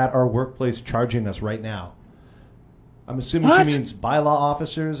 they are at our workplace charging us right now. I'm assuming she means bylaw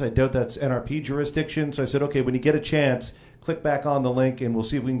officers. I doubt that's NRP jurisdiction. So I said, okay, when you get a chance, click back on the link and we'll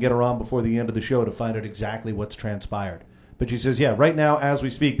see if we can get her on before the end of the show to find out exactly what's transpired. But she says, yeah, right now as we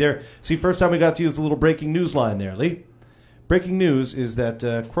speak. There. See, first time we got to use a little breaking news line there, Lee. Breaking news is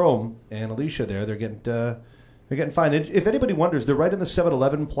that Chrome and Alicia they're getting fined. If anybody wonders, they're right in the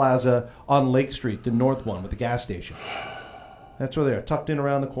 7-Eleven plaza on Lake Street, the north one with the gas station. That's where they are, tucked in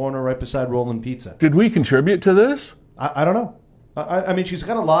around the corner right beside Roland Pizza. Did we contribute to this? I don't know. I mean, she's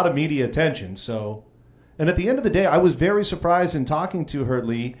got a lot of media attention, so... And at the end of the day, I was very surprised in talking to her,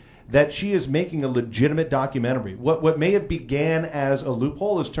 Lee, that she is making a legitimate documentary. What may have began as a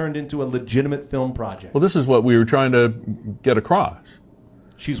loophole has turned into a legitimate film project. Well, this is what we were trying to get across.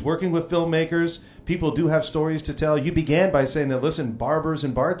 She's working with filmmakers. People do have stories to tell. You began by saying that, listen, barbers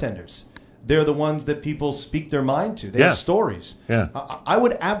and bartenders, they're the ones that people speak their mind to. They have stories. Yeah. I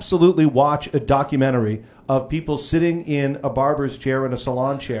would absolutely watch a documentary of people sitting in a barber's chair and a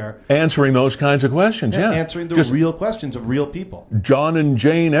salon chair. Answering those kinds of questions, yeah. Answering the real questions of real people. John and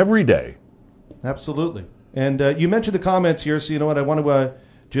Jane every day. Absolutely. And you mentioned the comments here, so you know what? I want to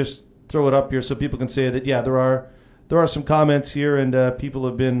just throw it up here so people can say that, yeah, there are some comments here, and people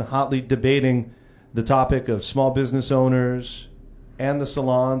have been hotly debating the topic of small business owners and the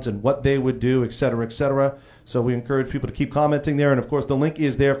salons and what they would do, et cetera, et cetera. So we encourage people to keep commenting there. And, of course, the link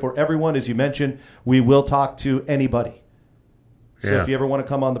is there for everyone. As you mentioned, we will talk to anybody. So if you ever want to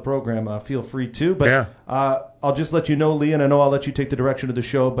come on the program, feel free to. But I'll just let you know, Lee, and I know I'll let you take the direction of the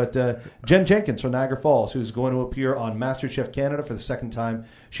show. But Jen Jenkins from Niagara Falls, who's going to appear on MasterChef Canada for the second time,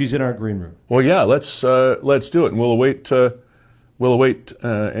 she's in our green room. Well, yeah, let's do it. And we'll await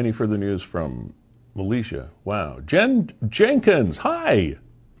any further news from Alicia. Wow. Jen Jenkins, hi.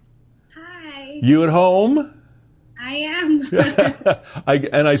 Hi. You at home? I am.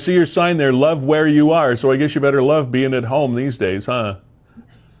 And I see your sign there, love where you are, so I guess you better love being at home these days, huh?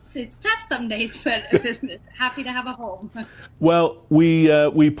 It's tough some days, but happy to have a home. Well,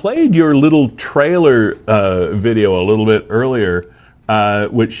 we played your little trailer video a little bit earlier,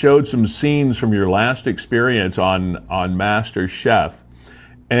 which showed some scenes from your last experience on MasterChef.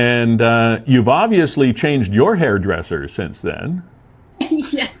 And you've obviously changed your hairdresser since then.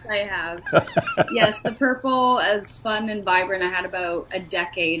 Yes, I have. Yes, the purple is fun and vibrant. I had about a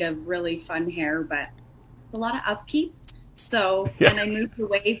decade of really fun hair, but a lot of upkeep. So, and I moved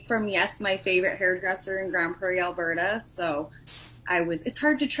away from, my favorite hairdresser in Grand Prairie, Alberta. So it's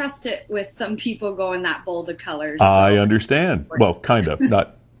hard to trust it with some people going that bold of colors. So. I understand. Well, kind of.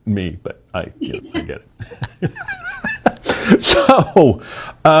 Not me, but I get it. So,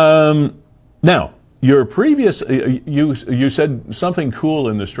 now, your previous, you said something cool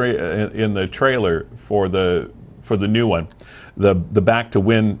in the trailer for the new one, the Back to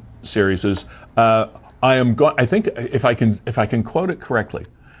Win series is, I think if I can quote it correctly,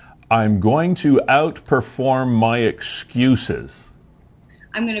 I'm going to outperform my excuses.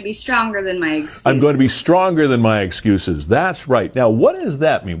 I'm going to be stronger than my excuses. I'm going to be stronger than my excuses. That's right. Now, what does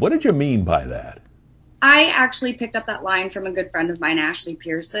that mean? What did you mean by that? I actually picked up that line from a good friend of mine, Ashley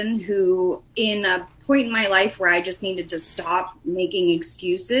Pearson, who in a point in my life where I just needed to stop making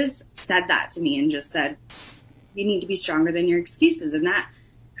excuses, said that to me and just said, you need to be stronger than your excuses. And that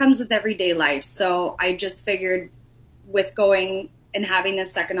comes with everyday life. So I just figured with going and having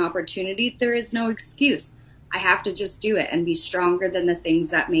this second opportunity, there is no excuse. I have to just do it and be stronger than the things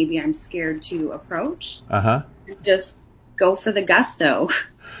that maybe I'm scared to approach. Just go for the gusto.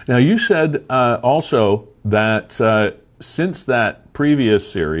 Now, you said also that since that previous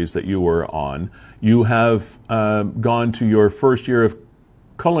series that you were on, you have gone to your first year of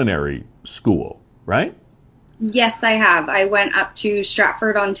culinary school, right? Yes, I have. I went up to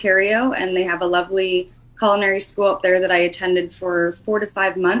Stratford, Ontario, and they have a lovely culinary school up there that I attended for 4 to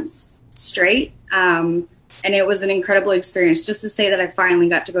 5 months straight. And it was an incredible experience. Just to say that I finally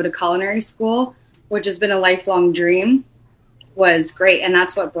got to go to culinary school, which has been a lifelong dream, was great. And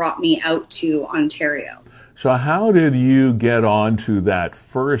that's what brought me out to Ontario. So how did you get on to that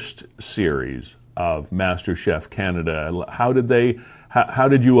first series of MasterChef Canada? How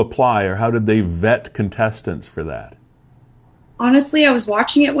did you apply, or how did they vet contestants for that? Honestly, I was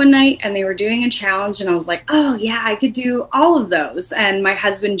watching it one night and they were doing a challenge and I was like, oh yeah, I could do all of those. And my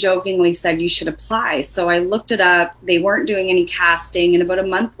husband jokingly said, you should apply. So I looked it up. They weren't doing any casting. And about a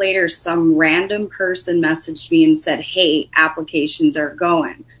month later, some random person messaged me and said, hey, applications are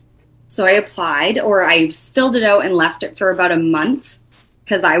going. So I applied, or I filled it out and left it for about a month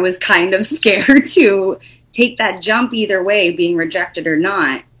because I was kind of scared to take that jump either way, being rejected or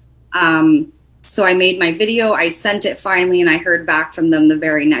not. So I made my video, I sent it finally, and I heard back from them the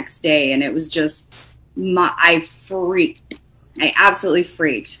very next day. And it was just, I freaked. I absolutely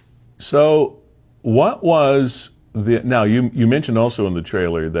freaked. So what was now you mentioned also in the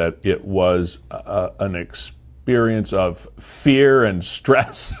trailer that it was an experience of fear and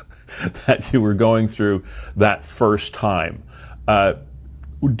stress that you were going through that first time.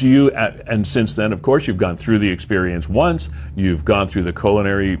 Do you, and since then, of course, you've gone through the experience once, you've gone through the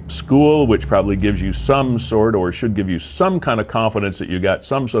culinary school, which probably gives you some sort, or should give you some kind of confidence that you got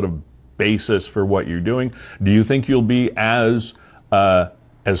some sort of basis for what you're doing. Do you think you'll be as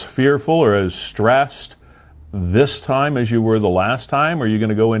fearful or as stressed this time as you were the last time? Or are you going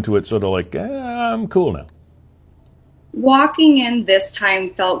to go into it sort of like, I'm cool now? Walking in this time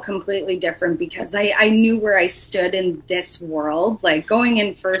felt completely different because I knew where I stood in this world. Like going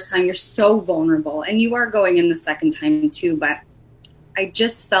in first time, you're so vulnerable, and you are going in the second time too. But I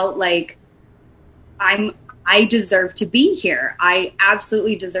just felt like I deserve to be here. I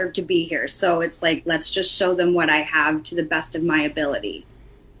absolutely deserve to be here. So it's like, let's just show them what I have to the best of my ability.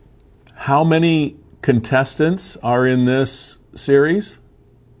 How many contestants are in this series?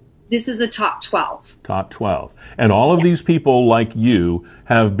 This is a top 12. Top 12. And all of these people, like you,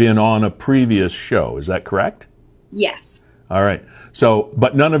 have been on a previous show. Is that correct? Yes. All right. So,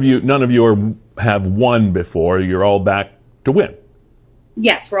 but none of you have won before. You're all back to win.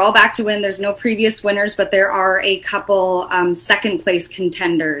 Yes, we're all back to win. There's no previous winners, but there are a couple second place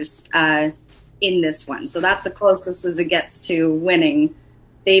contenders in this one. So that's the closest as it gets to winning.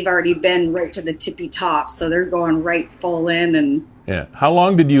 They've already been right to the tippy top, so they're going right full in. And yeah. How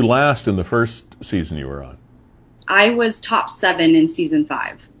long did you last in the first season you were on? I was top 7 in season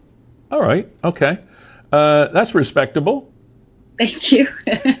 5. All right. Okay. That's respectable. Thank you.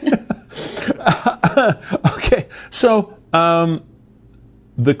 Okay. So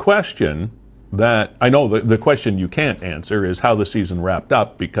the question that I know the question you can't answer is how the season wrapped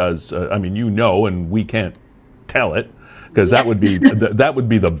up, because I mean, you know, and we can't tell it, because that would be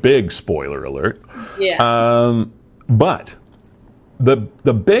the big spoiler alert. Yeah. But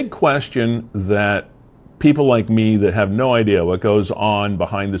the big question that people like me that have no idea what goes on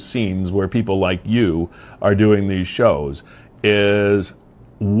behind the scenes where people like you are doing these shows is,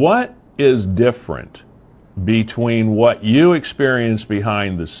 what is different between what you experience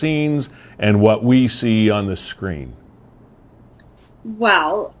behind the scenes and what we see on the screen?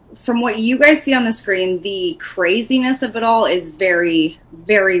 Well, from what you guys see on the screen, the craziness of it all is very,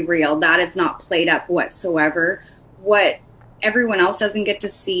 very real. That is not played up whatsoever. What everyone else doesn't get to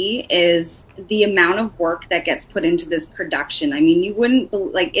see is the amount of work that gets put into this production. I mean, you wouldn't,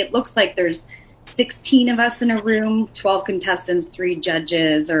 like, it looks like there's 16 of us in a room, 12 contestants, 3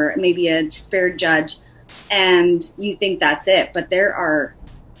 judges, or maybe a spare judge, and you think that's it. But there are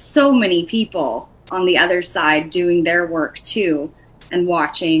so many people on the other side doing their work too and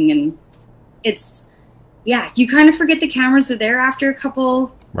watching, and it's, yeah, you kind of forget the cameras are there after a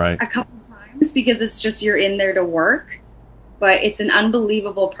couple times, because it's just, you're in there to work. But it's an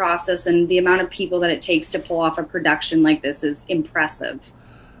unbelievable process, and the amount of people that it takes to pull off a production like this is impressive.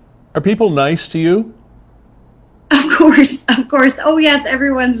 Are people nice to you Of course, of course. Oh yes,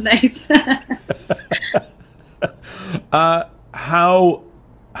 everyone's nice.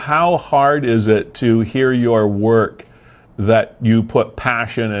 How hard is it to hear your work that you put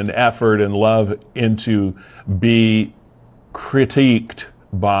passion and effort and love into be critiqued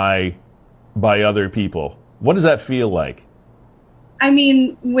by other people? What does that feel like? I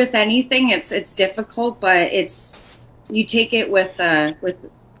mean, with anything, it's difficult, but you take it with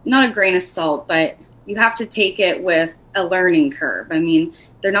not a grain of salt, but you have to take it with a learning curve. I mean,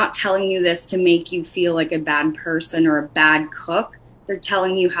 they're not telling you this to make you feel like a bad person or a bad cook. They're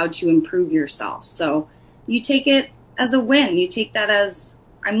telling you how to improve yourself. So you take it as a win. You take that as,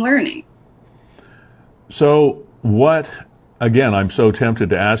 I'm learning. So what, again, I'm so tempted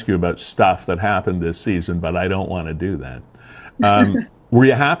to ask you about stuff that happened this season, but I don't want to do that. Were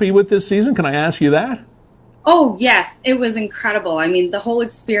you happy with this season? Can I ask you that? Oh, yes. It was incredible. I mean, the whole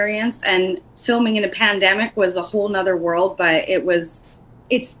experience, and filming in a pandemic was a whole nother world, but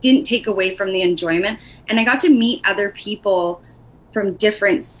it didn't take away from the enjoyment. And I got to meet other people from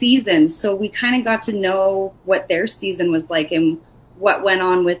different seasons. So we kind of got to know what their season was like and what went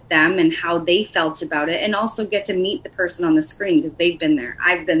on with them and how they felt about it. And also get to meet the person on the screen because they've been there.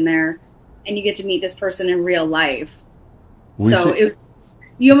 I've been there. And you get to meet this person in real life.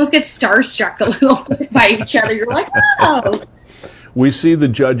 You almost get starstruck a little bit by each other. You're like, oh. We see the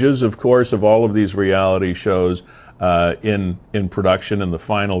judges, of course, of all of these reality shows in production, and the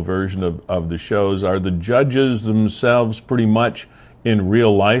final version of the shows. Are the judges themselves pretty much in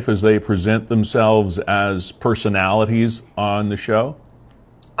real life as they present themselves as personalities on the show?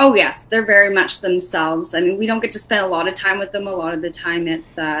 Oh, yes. They're very much themselves. I mean, we don't get to spend a lot of time with them. A lot of the time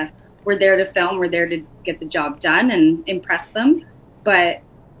it's we're there to film. We're there to get the job done and impress them. But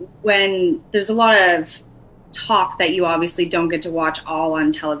when there's a lot of talk that you obviously don't get to watch all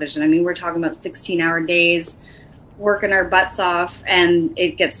on television. I mean, we're talking about 16-hour days, working our butts off, and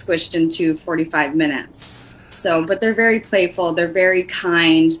it gets squished into 45 minutes. So, but they're very playful. They're very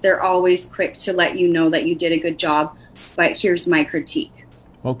kind. They're always quick to let you know that you did a good job, but here's my critique.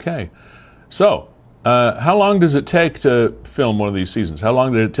 Okay. So, how long does it take to film one of these seasons? How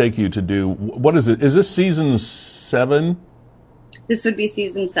long did it take you to do, what is it? Is this season 7? This would be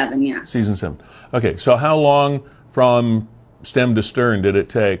season 7, yeah. Season 7. Okay, so how long from stem to stern did it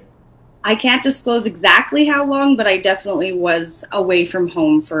take? I can't disclose exactly how long, but I definitely was away from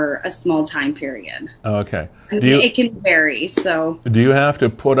home for a small time period. Okay. I mean, it can vary, so. Do you have to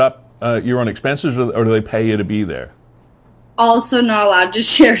put up your own expenses, or do they pay you to be there? Also not allowed to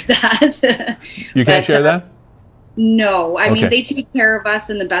share that. You can't share that? No. I mean, they take care of us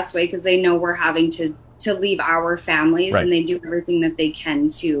in the best way because they know we're having to leave our families, right. And they do everything that they can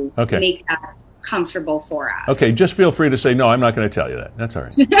to make that comfortable for us. Okay, just feel free to say, no, I'm not going to tell you that. That's all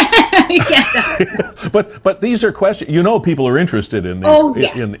right. But these are questions, you know, people are interested in these,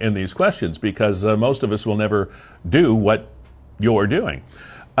 in these questions because most of us will never do what you're doing.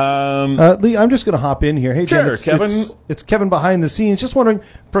 Lee, I'm just going to hop in here. Hey, sure, Jen, Kevin. It's Kevin behind the scenes. Just wondering,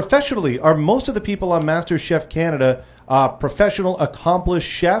 professionally, are most of the people on MasterChef Canada professional, accomplished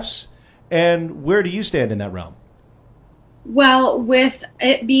chefs? And where do you stand in that realm? Well, with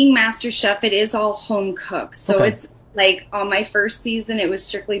it being MasterChef, it is all home cooked. So it's like on my first season, it was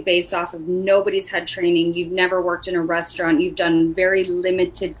strictly based off of nobody's had training. You've never worked in a restaurant. You've done very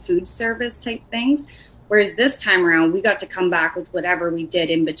limited food service type things. Whereas this time around, we got to come back with whatever we did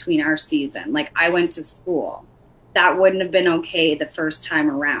in between our season. Like I went to school. That wouldn't have been okay the first time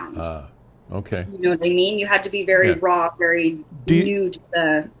around. Okay. You know what I mean? You had to be very raw, very new to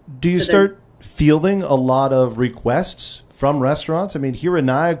the... Do you start fielding a lot of requests from restaurants? I mean, here in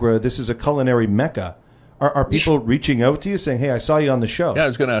Niagara, this is a culinary mecca. Are people reaching out to you saying, hey, I saw you on the show? Yeah, I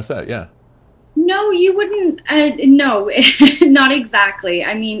was going to ask that, yeah. No, you wouldn't. No, not exactly.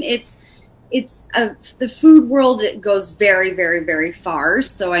 I mean, it's the food world, it goes very, very, very far.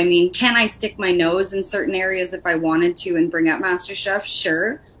 So, I mean, can I stick my nose in certain areas if I wanted to and bring up MasterChef?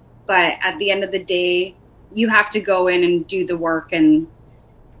 Sure. But at the end of the day, you have to go in and do the work. And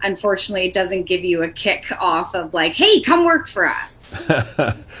unfortunately, it doesn't give you a kick off of like, hey, come work for us.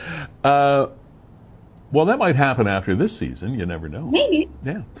 Well, that might happen after this season. You never know. Maybe.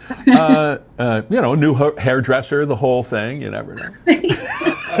 Yeah. You know, new hairdresser, the whole thing. You never know.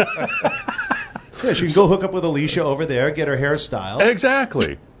 Yeah, she can go hook up with Alicia over there, get her hair styled.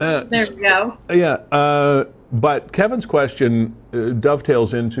 Exactly. There we go. Yeah. But Kevin's question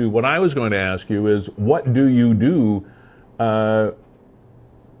dovetails into what I was going to ask you is, what do you do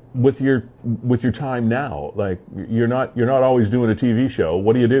with your time now? Like you're not always doing a TV show.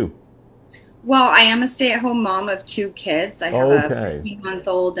 What do you do? Well, I am a stay-at-home mom of 2 kids. I have a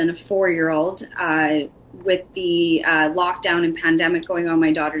 15-month-old and a 4-year-old. with the lockdown and pandemic going on,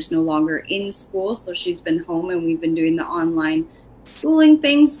 my daughter's no longer in school, so she's been home and we've been doing the online schooling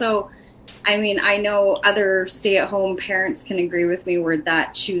thing. So, I mean, I know other stay-at-home parents can agree with me where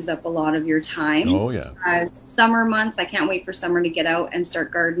that chews up a lot of your time. Oh, yeah. Summer months, I can't wait for summer to get out and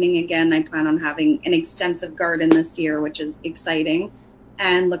start gardening again. I plan on having an extensive garden this year, which is exciting,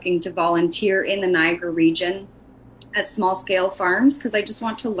 and looking to volunteer in the Niagara region at small-scale farms because I just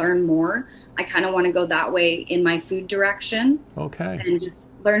want to learn more. I kind of want to go that way in my food direction. Okay. And just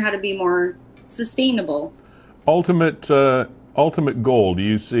learn how to be more sustainable. Ultimate goal, do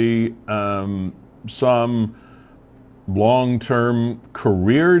you see some long-term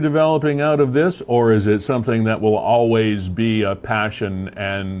career developing out of this, or is it something that will always be a passion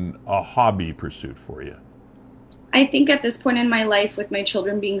and a hobby pursuit for you? I think at this point in my life, with my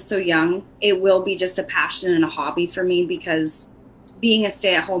children being so young, it will be just a passion and a hobby for me because being a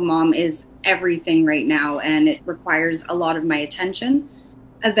stay-at-home mom is everything right now and it requires a lot of my attention.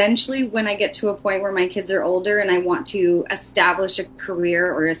 Eventually, when I get to a point where my kids are older and I want to establish a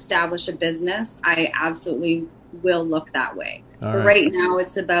career or establish a business, I absolutely will look that way. But right now,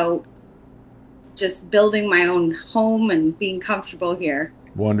 it's about just building my own home and being comfortable here.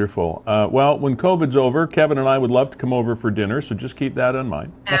 Wonderful. Well, when COVID's over, Kevin and I would love to come over for dinner, so just keep that in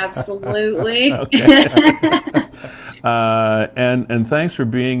mind. Absolutely. And thanks for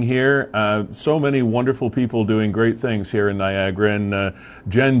being here. So many wonderful people doing great things here in Niagara. And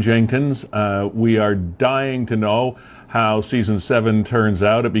Jen Jenkins, we are dying to know how season 7 turns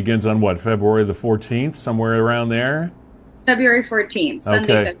out. It begins on what, February the 14th, somewhere around there? February 14th,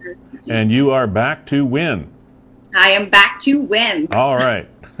 Sunday, February 14th. And you are back to win. I am back to win. All right.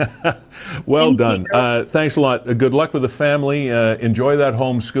 Well done. Thanks a lot. Good luck with the family. Enjoy that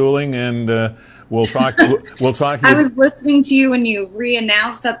homeschooling, and we'll talk. We'll talk. I was listening to you when you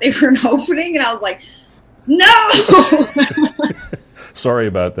re-announced that they were opening, and I was like, "No." Sorry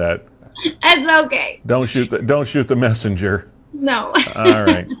about that. It's okay. Don't shoot the messenger. No. All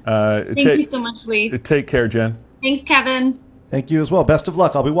right. Thank you so much, Lee. Take care, Jen. Thanks, Kevin. Thank you as well. Best of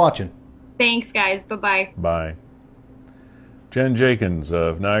luck. I'll be watching. Thanks, guys. Bye-bye. Bye. Jen Jenkins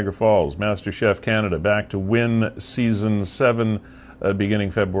of Niagara Falls, MasterChef Canada, back to win season 7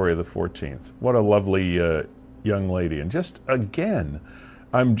 beginning February the 14th. What a lovely young lady. And just, again,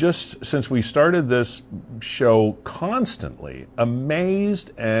 I'm just, since we started this show, constantly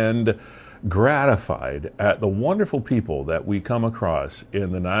amazed and gratified at the wonderful people that we come across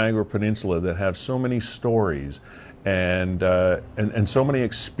in the Niagara Peninsula that have so many stories and so many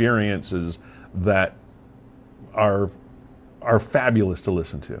experiences that are fabulous to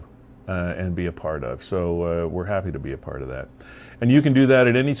listen to and be a part of. So we're happy to be a part of that. And you can do that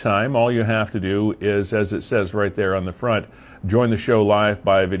at any time. All you have to do is, as it says right there on the front, join the show live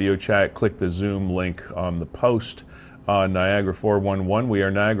by video chat. Click the Zoom link on the post on Niagara 411. We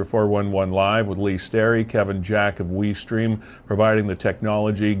are Niagara 411 Live with Lee Sterry, Kevin Jack of WeeStreem, providing the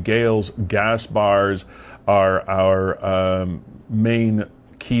technology. Gale's Gas Bars are our main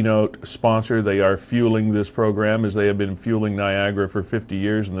keynote sponsor. They are fueling this program as they have been fueling Niagara for 50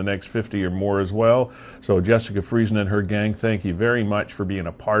 years and the next 50 or more as well. So Jessica Friesen and her gang, thank you very much for being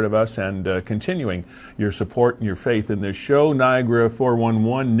a part of us and continuing your support and your faith in this show. Niagara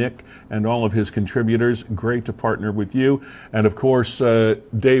 411, Nick and all of his contributors, great to partner with you. And of course,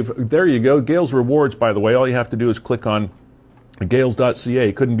 Dave, there you go. Gale's Rewards, by the way, all you have to do is click on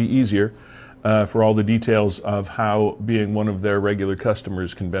gales.ca. Couldn't be easier. For all the details of how being one of their regular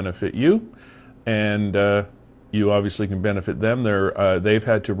customers can benefit you, and you obviously can benefit them. They've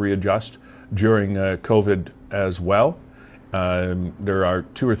had to readjust during COVID as well. There are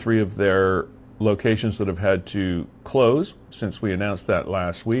 2 or 3 of their locations that have had to close since we announced that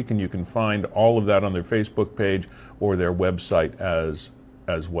last week, and you can find all of that on their Facebook page or their website as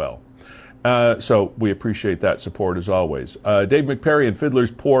well. So we appreciate that support as always. Dave McPerry and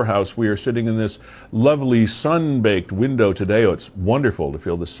Fiddler's Poorhouse. We are sitting in this lovely sun-baked window today. Oh, it's wonderful to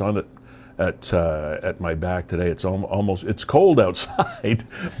feel the sun at my back today. It's it's cold outside,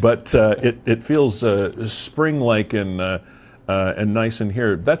 but it feels spring-like and nice in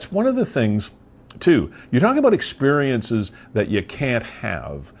here. That's one of the things too. You talk about experiences that you can't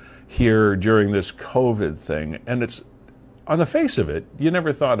have here during this COVID thing, and it's, on the face of it, you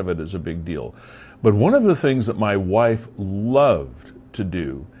never thought of it as a big deal. But one of the things that my wife loved to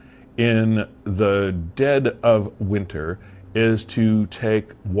do in the dead of winter is to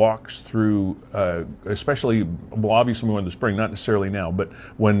take walks through, especially, well, obviously in the spring, not necessarily now, but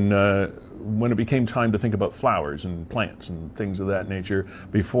when it became time to think about flowers and plants and things of that nature,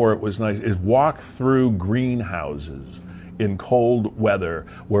 before it was nice, is walk through greenhouses in cold weather,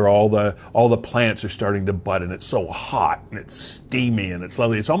 where all the plants are starting to bud, and it's so hot and it's steamy and it's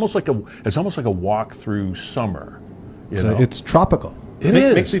lovely. It's almost like a walk through summer. You know? It's tropical. It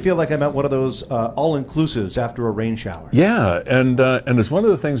is. Makes me feel like I'm at one of those all-inclusives after a rain shower. Yeah, and it's one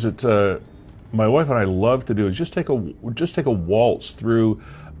of the things that my wife and I love to do is just take a waltz through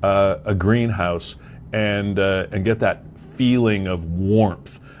a greenhouse and get that feeling of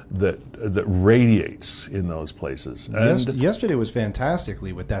warmth that radiates in those places. And yesterday was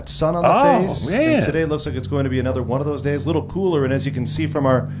fantastically with that sun on the face. Man. And today looks like it's going to be another one of those days, a little cooler. And as you can see from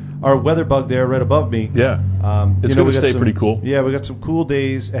our weather bug there right above me, it's going to stay pretty cool. Yeah, we got some cool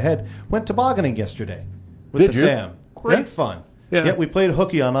days ahead. Went tobogganing yesterday with Did the you? fam. Great fun. Yeah. We played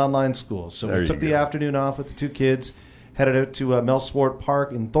hooky on online schools. So There we took you the go. afternoon off with the two kids. Headed out to Melsport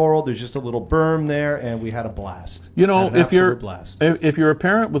Park in Thorold. There's just a little berm there, and we had a blast. You know, Had an absolute blast. if you're a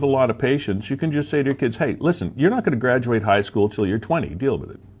parent with a lot of patience, you can just say to your kids, "Hey, listen, you're not going to graduate high school till you're 20. Deal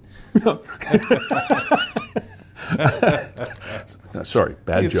with it." Sorry,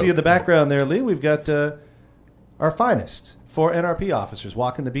 bad You joke. can see in the background there, Lee, we've got our finest 4 NRP officers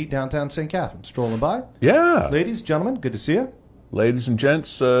walking the beat downtown St. Catharines, strolling by. Yeah, Ladies, gentlemen, good to see you. ladies and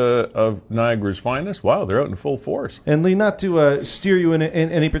gents of Niagara's finest. Wow, they're out in full force. And Lee, not to steer you in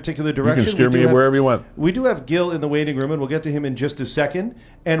any particular direction. You can steer me wherever you want. We do have Gil in the waiting room, and we'll get to him in just a second.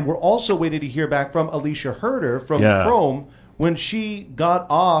 And we're also waiting to hear back from Alicia Herder from Chrome. When she got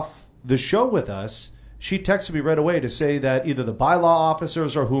off the show with us, she texted me right away to say that either the bylaw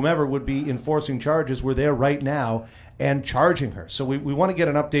officers or whomever would be enforcing charges were there right now and charging her. So we want to get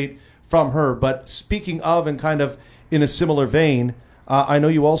an update from her. But speaking of, and kind of in a similar vein, I know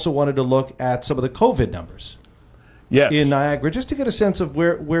you also wanted to look at some of the COVID numbers in Niagara, just to get a sense of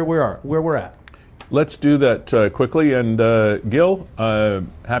where we're at. Let's do that quickly. And Gil,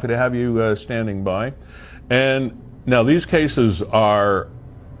 happy to have you standing by. And now these cases are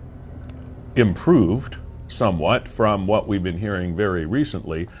improved somewhat from what we've been hearing very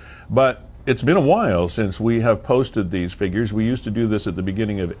recently, but it's been a while since we have posted these figures. We used to do this at the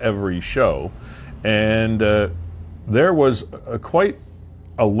beginning of every show, and there was quite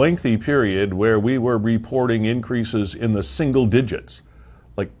a lengthy period where we were reporting increases in the single digits,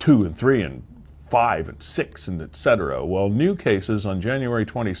 like 2 and 3 and 5 and 6 and etc. Well, new cases on January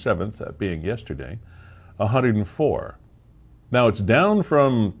 27th, that being yesterday, 104. Now it's down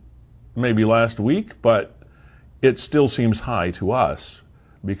from maybe last week, but it still seems high to us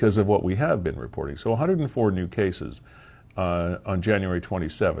because of what we have been reporting. So 104 new cases on January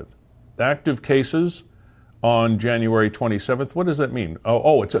 27th. Active cases on January 27th, what does that mean?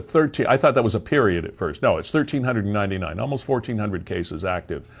 Oh, it's a 13. I thought that was a period at first. No, it's 1,399, almost 1,400 cases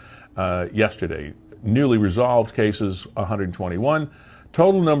active yesterday. Newly resolved cases, 121.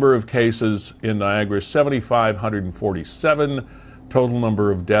 Total number of cases in Niagara, 7,547. Total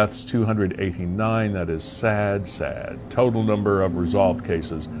number of deaths, 289. That is sad, sad. Total number of resolved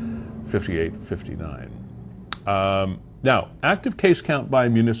cases, 5859. Now, active case count by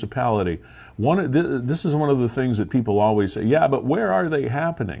municipality. This is one of the things that people always say, yeah, but where are they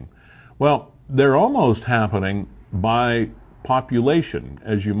happening? Well, they're almost happening by population,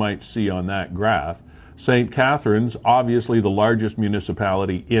 as you might see on that graph. St. Catharines, obviously the largest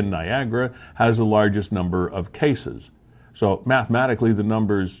municipality in Niagara, has the largest number of cases. So mathematically, the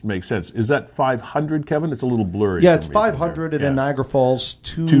numbers make sense. Is that 500, Kevin? It's a little blurry. Yeah, it's 500, and then Niagara Falls,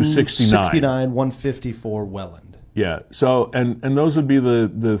 269, 154 Welland. Yeah, so, and those would be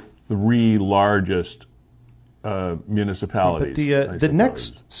the 3 largest municipalities. But the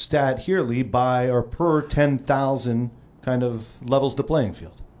next stat here, Lee, by or per 10,000 kind of levels the playing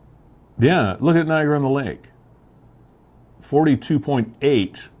field. Yeah, look at Niagara-on-the-Lake.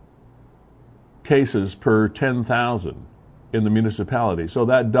 42.8 cases per 10,000 in the municipality. So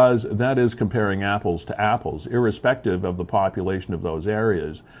that is comparing apples to apples, irrespective of the population of those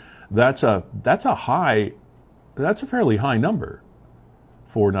areas. That's a fairly high number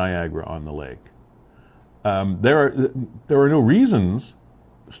for Niagara-on-the-Lake. There are no reasons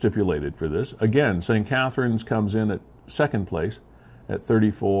stipulated for this. Again, St. Catharines comes in at second place at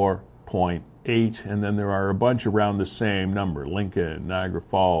 34.8, and then there are a bunch around the same number: Lincoln, Niagara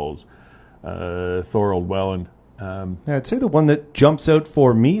Falls, Thorold, Welland. I'd say the one that jumps out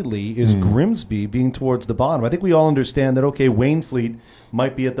for me, Lee, is Grimsby being towards the bottom. I think we all understand that, okay, Wainfleet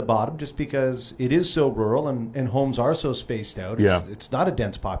might be at the bottom just because it is so rural and homes are so spaced out. It's not a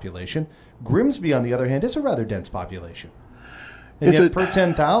dense population. Grimsby, on the other hand, is a rather dense population. And yet per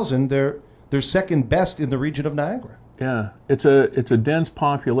 10,000, they're second best in the region of Niagara. Yeah, it's a dense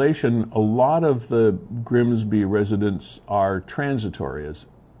population. A lot of the Grimsby residents are transitory as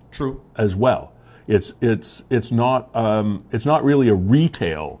well. It's not really a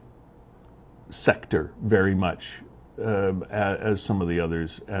retail sector very much as some of the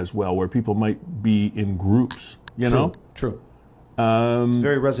others as well, where people might be in groups. You know, true. It's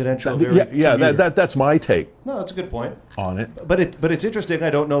very residential. That's my take. No, that's a good point on it. But it's interesting. I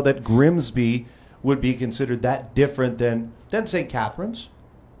don't know that Grimsby would be considered that different than St. Catharines.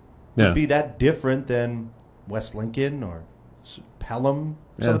 Would be that different than West Lincoln or Pelham,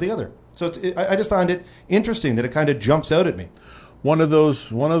 some of the other. So I just found it interesting that it kind of jumps out at me. One of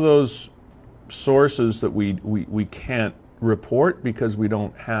those sources that we can't report because we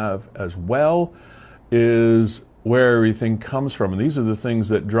don't have as well is where everything comes from. And these are the things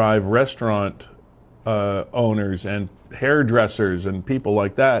that drive restaurant owners and hairdressers and people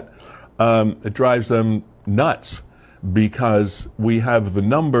like that. It drives them nuts because we have the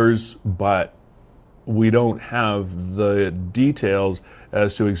numbers, but we don't have the details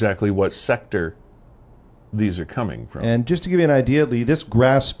as to exactly what sector these are coming from. And just to give you an idea, Lee, this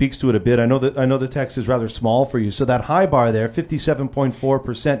graph speaks to it a bit. I know the text is rather small for you. So that high bar there,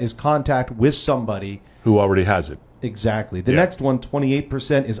 57.4%, is contact with somebody who already has it. Exactly. The next one,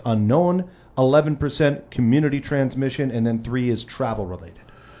 28%, is unknown, 11% community transmission, and then 3 is travel related.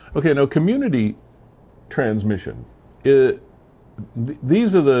 Okay, now community transmission.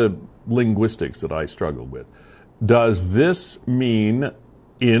 These are the linguistics that I struggle with. Does this mean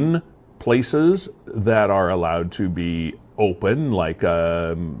in places that are allowed to be open, like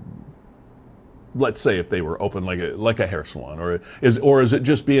let's say if they were open like a hair salon, or is it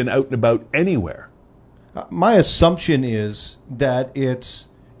just being out and about anywhere? My assumption is that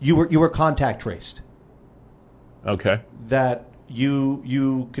you were contact traced. Okay. That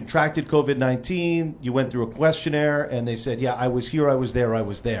you contracted COVID-19, you went through a questionnaire, and they said, yeah, I was here, I was there, I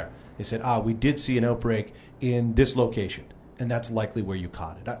was there. They said, we did see an outbreak in this location, and that's likely where you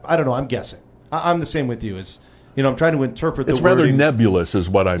caught it. I don't know, I'm guessing. I'm the same with you. I'm trying to interpret the wording. It's rather nebulous is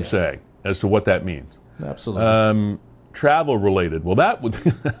what I'm saying as to what that means. Absolutely. Travel related. Well, that would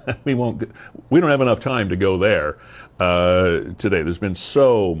we don't have enough time to go there today. There's been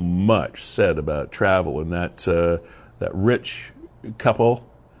so much said about travel, and that rich couple,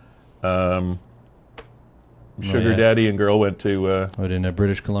 sugar daddy and girl, went to in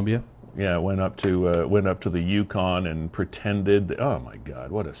British Columbia. Yeah, went up to the Yukon and pretended. Oh my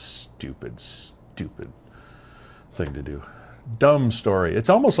God, what a stupid thing to do. Dumb story. It's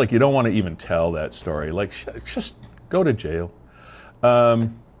almost like you don't want to even tell that story. Like, just go to jail.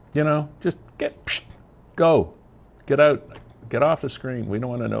 Just go. Get out. Get off the screen. We don't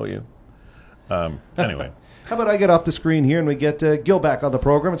want to know you. Anyway. How about I get off the screen here and we get Gil back on the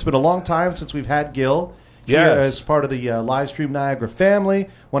program? It's been a long time since we've had Gil here as part of the WeeStream Niagara family.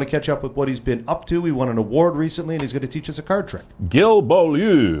 Want to catch up with what he's been up to. He won an award recently, and he's going to teach us a card trick. Gil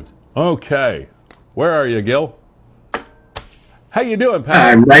Beaulieu. Okay. Where are you, Gil? How you doing,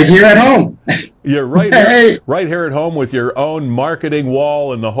 Pat? I'm right here at home. You're right here, right here at home with your own marketing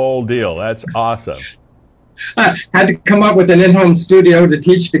wall and the whole deal. That's awesome. I had to come up with an in-home studio to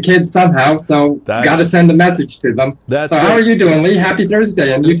teach the kids somehow, so got to send a message to them. So how are you doing, Lee? Happy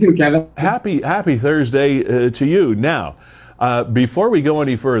Thursday, and you too, Kevin. Happy Thursday to you. Now, before we go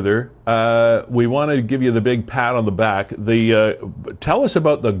any further, we want to give you the big pat on the back. Tell us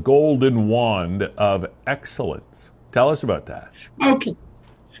about the Golden Wand of Excellence. Tell us about that. Okay.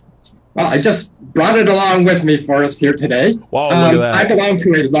 Well, I just brought it along with me for us here today. Wow, look at that. I belong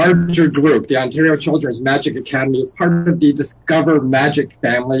to a larger group. The Ontario Children's Magic Academy is part of the Discover Magic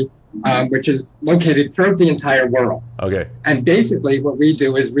family, which is located throughout the entire world. Okay. And basically what we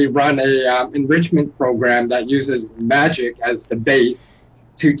do is we run a enrichment program that uses magic as the base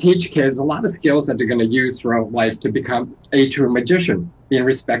to teach kids a lot of skills that they're going to use throughout life to become a true magician, being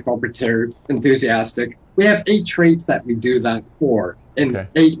respectful, prepared, enthusiastic. We have 8 traits that we do that for in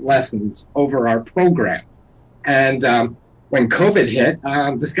 8 lessons over our program. And when COVID hit,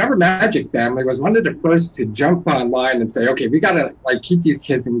 Discover Magic family was one of the first to jump online and say, okay, we got to keep these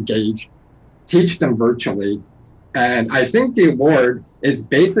kids engaged, teach them virtually. And I think the award is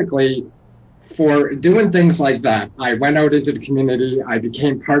basically for doing things like that. I went out into the community. I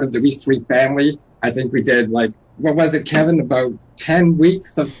became part of the WeeStreem family. I think we did what was it, Kevin, about 10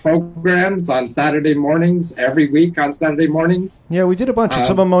 weeks of programs on Saturday mornings, every week on Saturday mornings. Yeah, we did a bunch of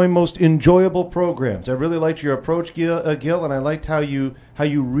some of my most enjoyable programs. I really liked your approach, Gil, and I liked how you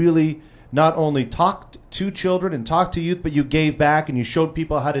really not only talked to children and talked to youth, but you gave back and you showed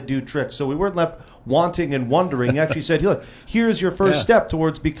people how to do tricks. So we weren't left wanting and wondering. You actually said, look, here's your first step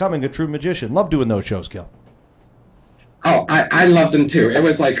towards becoming a true magician. Love doing those shows, Gil. Oh, I loved them too. It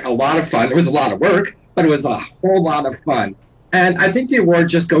was a lot of fun. It was a lot of work, but it was a whole lot of fun. And I think the award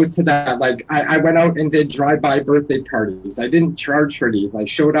just goes to that. Like, I went out and did drive-by birthday parties. I didn't charge for these. I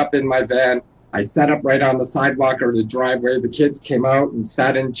showed up in my van. I set up right on the sidewalk or the driveway. The kids came out and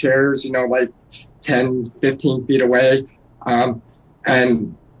sat in chairs, you know, like 10, 15 feet away.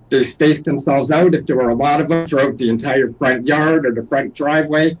 And they spaced themselves out, if there were a lot of them, throughout the entire front yard or the front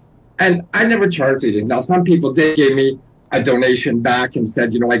driveway. And I never charged these. Now, some people did give me a donation back and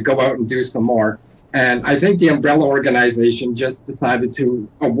said, you know, like, go out and do some more. And I think the umbrella organization just decided to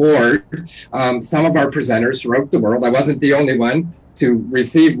award some of our presenters throughout the world. I wasn't the only one to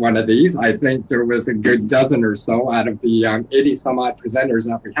receive one of these. I think there was a good dozen or so out of the 80 some odd presenters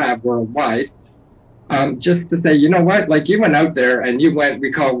that we have worldwide. Just to say, you know what, like, you went out there and you went,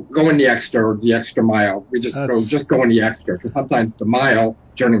 we call going the extra or the extra mile. We just going the extra, because sometimes the mile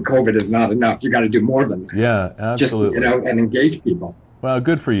during COVID is not enough. You got to do more than that. Yeah, absolutely. Just, you know, and engage people. Well,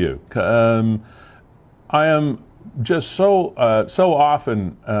 good for you. I am just so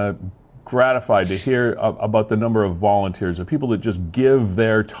often gratified to hear about the number of volunteers, of people that just give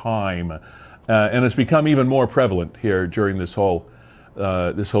their time, and it's become even more prevalent here during this whole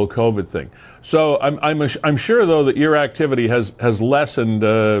COVID thing. So I'm sure, though, that your activity has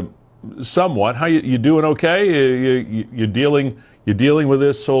lessened somewhat. How you doing? Okay, you dealing with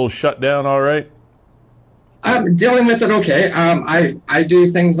this whole shutdown all right? I'm dealing with it okay. I do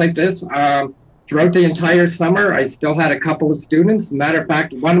things like this. Throughout the entire summer, I still had a couple of students. Matter of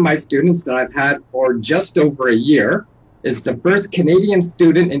fact, one of my students that I've had for just over a year is the first Canadian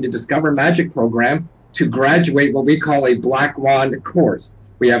student in the Discover Magic program to graduate what we call a Black Wand course.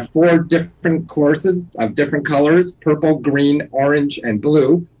 We have 4 different courses of different colors: purple, green, orange, and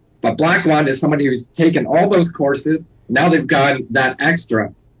blue. But Black Wand is somebody who's taken all those courses. Now they've got that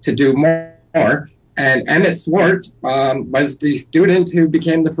extra to do more. And Emmett Swart was the student who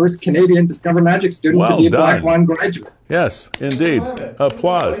became the first Canadian Discover Magic student to be a Black Wand graduate. Yes, indeed.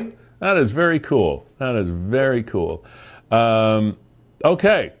 Applause. That is very cool. That is very cool.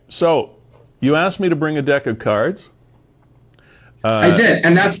 Okay, so you asked me to bring a deck of cards. I did,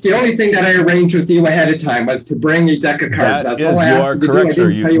 and that's the only thing that I arranged with you ahead of time, was to bring a deck of cards. That is, you are correct, sir.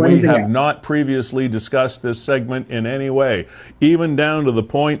 We have not previously discussed this segment in any way, even down to the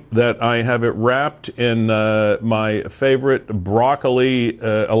point that I have it wrapped in my favorite broccoli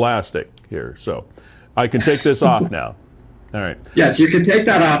elastic here. So I can take this off now. All right. Yes, you can take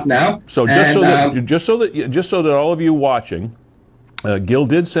that off now. So just so that all of you watching, Gil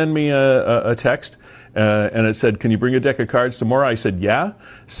did send me a text. And it said, can you bring a deck of cards tomorrow? I said, yeah.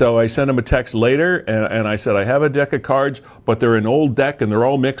 So I sent him a text later, and I said, I have a deck of cards, but they're an old deck, and they're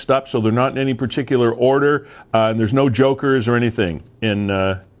all mixed up, so they're not in any particular order, and there's no jokers or anything in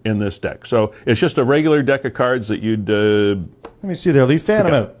this deck. So it's just a regular deck of cards that you'd... Let me see there, Lee. Fan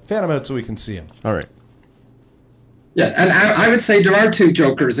them out. Fan them out so we can see them. All right. Yeah, and I would say there are 2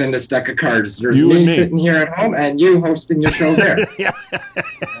 jokers in this deck of cards. There's me sitting here at home and you hosting your show there.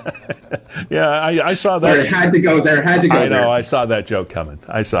 Yeah, I saw that. Sorry, had to go there. Had to go there. I know. I saw that joke coming.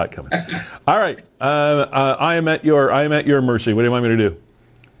 I saw it coming. All right. I am at your mercy. What do you want me to do?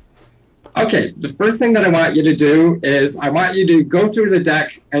 Okay. The first thing that I want you to do is I want you to go through the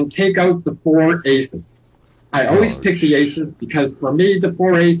deck and take out the 4 aces. I always pick the aces because for me, the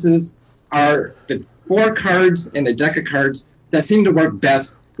 4 aces are the 4 cards in a deck of cards that seem to work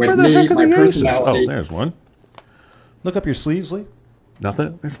best with me, my personality. Oh, there's one. Look up your sleeves, Lee.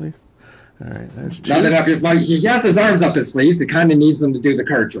 Nothing? My sleeve? All right, there's 2. Nothing up his, well, he has his arms up his sleeves. He kind of needs them to do the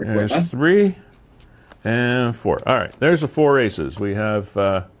card trick with us. There's 3 and 4. All right, there's the 4 aces. We have,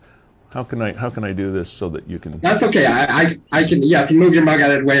 how can I do this so that you can... That's okay. I can, yeah, if you move your mug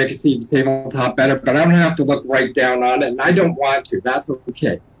out of the way, I can see the tabletop better, but I don't have to look right down on it, and I don't want to. That's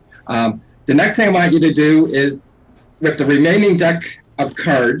okay. The next thing I want you to do is, with the remaining deck of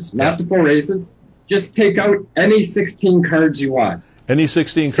cards, not the 4 aces, just take out any 16 cards you want. Any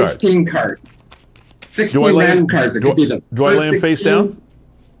 16 cards? 16 cards. 16 random cards. It could be the do I lay them face down?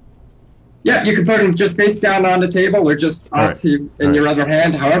 Yeah, you can put them just face down on the table or just off to in your other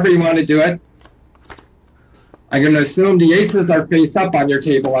hand, however you want to do it. I'm going to assume the aces are face up on your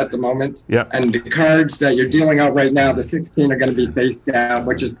table at the moment. Yeah. And the cards that you're dealing out right now, the 16 are going to be face down,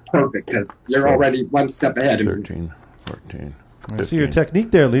 which is perfect because you're already one step ahead of me. 13, 14. I see your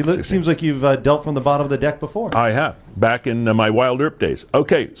technique there, Lee. It seems like you've dealt from the bottom of the deck before. I have, back in my Wild Earp days.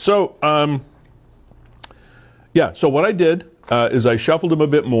 Okay, so, yeah, so what I did is I shuffled them a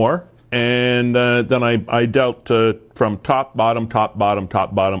bit more, and then I dealt from top, bottom,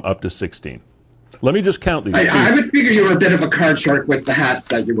 up to 16. Let me just count these. I would figure you were a bit of a card shark with the hats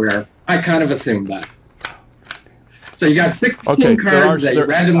that you wear. I kind of assumed that. So you got 16 cards that you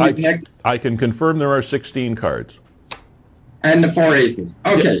randomly picked. I can confirm there are 16 cards. And the 4 aces.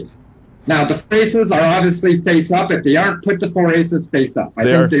 Okay. Yep. Now, the faces are obviously face up. If they aren't, put the 4 aces face up. I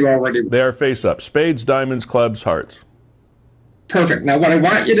think they already... They are face up. Spades, diamonds, clubs, hearts. Perfect. Now, what I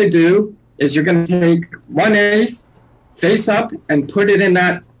want you to do is you're going to take 1 ace, face up, and put it in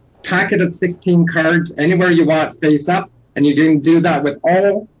that packet of 16 cards anywhere you want face up. And you can do that with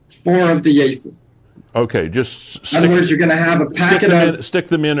all 4 of the aces. Okay, just in other words, you're going to have a packet stick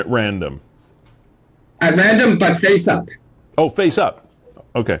them in at random. At random, but face up. Oh, face up.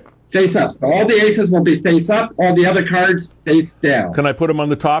 Okay. Face up. So all the aces will be face up. All the other cards face down. Can I put them on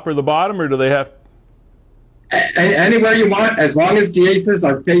the top or the bottom, or do they have... Anywhere you want, as long as the aces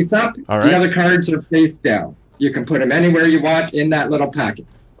are face up, the other cards are face down. You can put them anywhere you want in that little packet.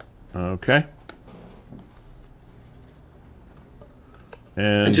 Okay.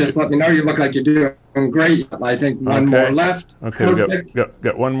 And just let me know. You look like you're doing great. I think one more left. Okay, we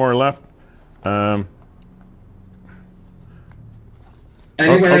got one more left.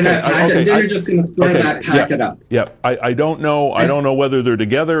 Anywhere in that packet. Then you're just going to throw that packet up. Yeah. I don't know. I don't know whether they're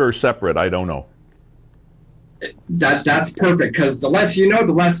together or separate. I don't know. That's perfect, because the less you know,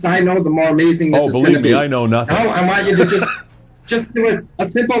 the less I know, the more amazing this is going to be. Oh, believe me, I know nothing. Now, I want you to just do a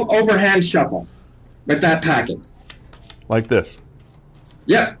simple overhand shuffle with that packet. Like this.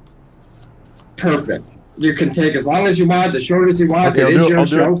 Yep. Perfect. You can take as long as you want, as short as you want. Okay, it is your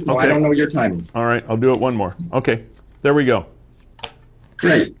show, so I don't know your timing. All right, I'll do it one more. Okay, there we go.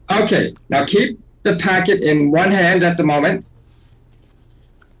 Great. Okay, now keep the packet in one hand at the moment,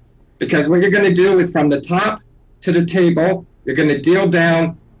 because what you're going to do is from the top to the table, you're going to deal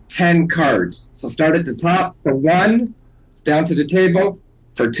down 10 cards. So start at the top for 1, down to the table.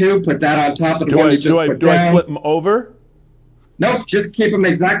 For 2, put that on top of the one you just put down. Do I flip them over? Nope, just keep them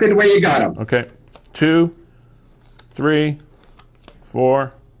exactly the way you got them. Okay. 2, 3,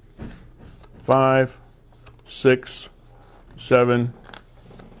 4, 5, 6, 7,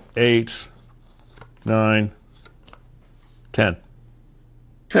 8, 9, 10.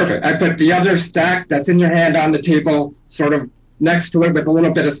 Perfect. I put the other stack that's in your hand on the table, sort of next to it with a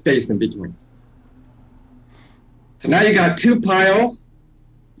little bit of space in between. So now you got 2 piles.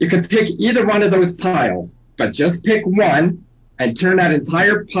 You can pick either one of those piles, but just pick one and turn that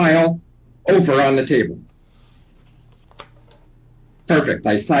entire pile over on the table. Perfect.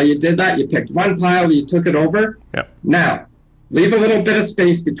 I saw you did that. You picked one pile, you took it over. Yep. Now, leave a little bit of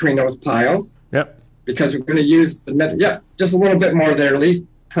space between those piles. Yep. Because we're going to use the middle. Yep, just a little bit more there, Lee.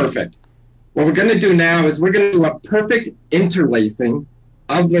 Perfect. What we're going to do now is we're going to do a perfect interlacing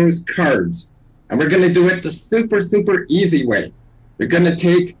of those cards. And we're going to do it the super, super easy way. You're going to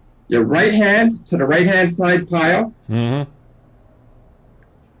take your right hand to the right-hand side pile. Mm-hmm.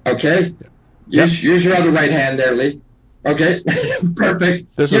 Okay? Use your other right hand there, Lee. Okay?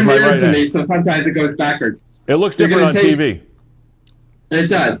 Perfect. This is my right hand. Me, so sometimes it goes backwards. It looks different on TV. It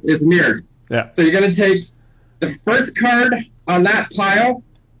does. It's mirrored. Yeah. So you're going to take the first card on that pile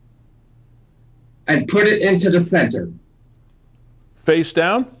and put it into the center. Face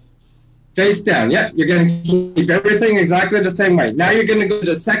down? Face down, yep. You're going to keep everything exactly the same way. Now you're going to go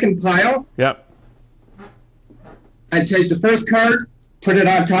to the second pile. Yep. And take the first card, put it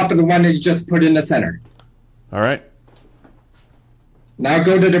on top of the one that you just put in the center. All right. Now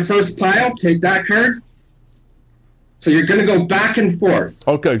go to the first pile, take that card. So you're going to go back and forth.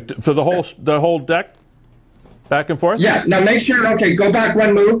 Okay, for the whole deck? Back and forth? Yeah, now make sure, okay, go back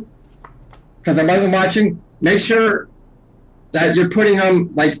one move, because I wasn't watching. Make sure that you're putting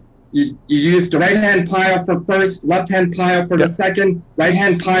them, like, you use the right-hand pile for first, left-hand pile for the second,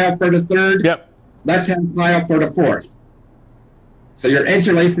 right-hand pile for the third, left-hand pile for the fourth. So you're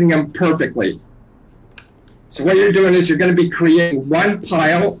interlacing them perfectly. So what you're doing is you're going to be creating one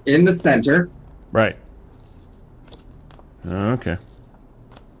pile in the center. Right. Okay.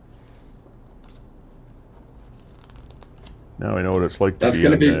 Now I know what it's like to be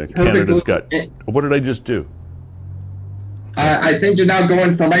on Canada's Got. What did I just do? I think you're now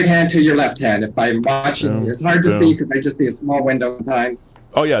going from right hand to your left hand. If I'm watching, it's hard to see because I just see a small window sometimes.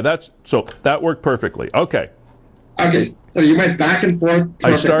 Oh yeah, that worked perfectly. Okay. Okay, so you went back and forth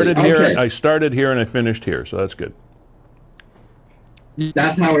perfectly. I started here. Okay. I started here and I finished here, so that's good.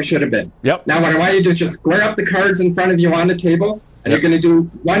 That's how it should have been. Yep. Now what I want you to do is just square up the cards in front of you on the table, and you're going to do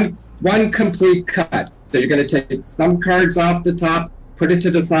one complete cut. So you're going to take some cards off the top, put it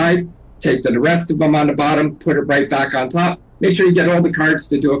to the side, take the rest of them on the bottom, put it right back on top. Make sure you get all the cards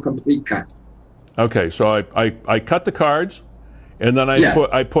to do a complete cut. Okay, so I cut the cards, and then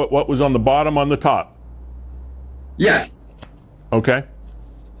I put what was on the bottom on the top. Yes. Okay.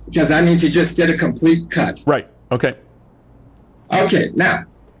 Because that means you just did a complete cut. Right. Okay. Okay, now,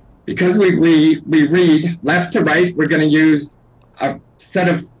 because we read left to right, we're going to use a set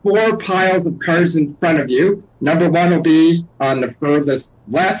of 4 piles of cards in front of you. Number 1 will be on the furthest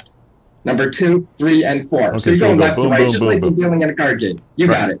left. Number 2, 3, and 4. Okay, so you're going we'll left boom, to right, boom, just boom, like boom. you're dealing in a card game. You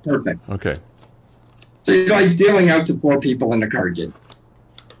Right. got it. Perfect. Okay. So you're like dealing out to 4 people in a card game.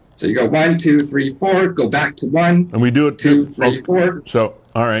 So you go 1, 2, 3, 4. Go back to 1. And we do it 2, 3, 4. So,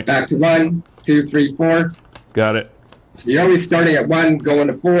 all right. Back to 1, 2, 3, 4. Got it. So you're always starting at 1, going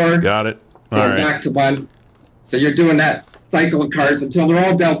to 4. Got it. All Going right. back to 1. So you're doing that cycle of cards until they're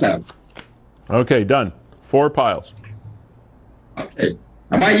all dealt out. Okay, done. 4 piles. Okay.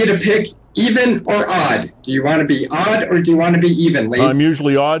 I want you to pick even or odd. Do you want to be odd or do you want to be even, Lee? I'm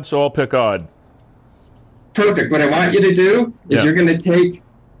usually odd, so I'll pick odd. Perfect. What I want you to do is Yeah. you're going to take,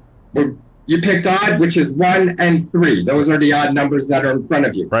 well, you picked odd, which is 1 and 3. Those are the odd numbers that are in front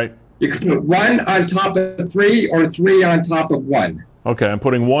of you. Right. You can put 1 on top of 3 or 3 on top of 1. Okay, I'm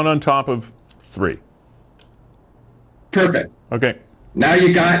putting 1 on top of 3. Perfect. Okay. Now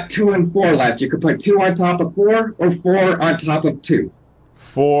you got 2 and 4 left. You could put 2 on top of 4 or 4 on top of 2.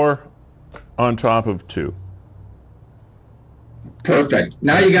 4 on top of 2. Perfect.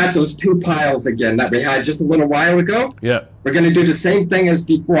 Now you got those 2 piles again that we had just a little while ago. Yeah. We're going to do the same thing as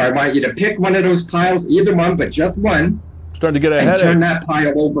before. I want you to pick one of those piles, either one, but just one, Starting to get a and headache. turn that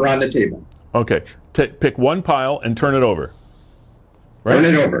pile over on the table. Okay. Pick one pile and turn it over. Right? Turn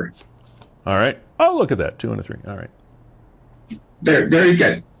it over. All right. Oh, look at that. 2 and a 3. All right. There, very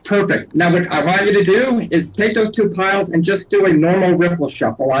good. Perfect. Now what I want you to do is take those 2 piles and just do a normal riffle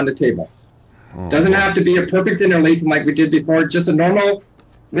shuffle on the table. Doesn't have to be a perfect interlacing like we did before, just a normal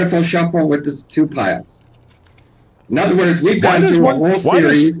riffle shuffle with the 2 piles. In other words, we've gone through a whole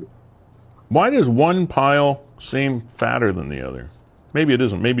series. Why does one pile seem fatter than the other? Maybe it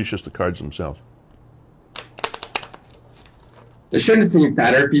isn't. Maybe it's just the cards themselves. They shouldn't seem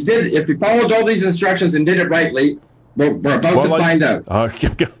fatter. If you followed all these instructions and did it rightly, we're about to find out.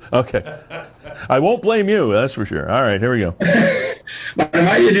 Okay. I won't blame you, that's for sure. All right, here we go. What I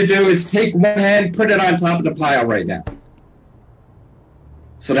want you to do is take one hand, put it on top of the pile right now.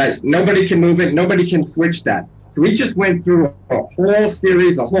 So that nobody can move it, nobody can switch that. So we just went through a whole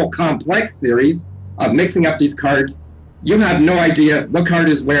series, a whole complex series of mixing up these cards. You have no idea what card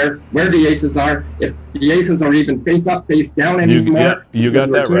is where the aces are, if the aces are even face up, face down anymore. You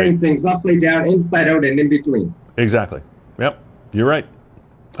got that right. Things upside down, inside out, and in between. Exactly. Yep, you're right.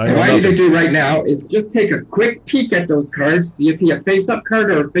 What I want you to do right now is just take a quick peek at those cards. Do you see a face-up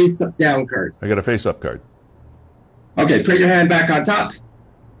card or a face-up down card? I got a face-up card. Okay, put your hand back on top.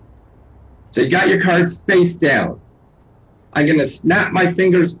 So you got your cards face down. I'm going to snap my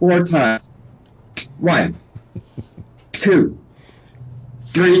fingers 4 times. 1, 2,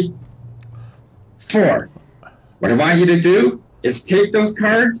 3, 4. What I want you to do is take those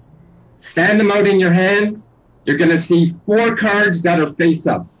cards, stand them out in your hands. You're going to see 4 cards that are face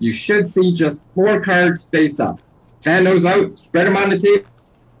up. You should see just 4 cards face up. Stand those out, spread them on the table.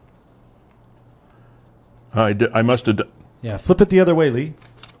 I must have done. Yeah, flip it the other way, Lee.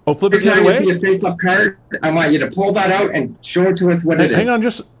 Oh, flip it Every the other time you way? see a face up card, I want you to pull that out and show to us what it is. Hang on,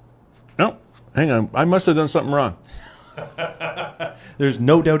 no, hang on. I must have done something wrong. There's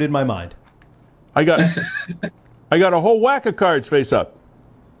no doubt in my mind. I got a whole whack of cards face up.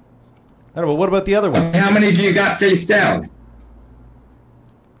 I don't know, but what about the other one? How many do you got face down?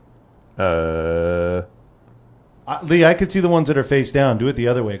 Lee, I could see the ones that are face down. Do it the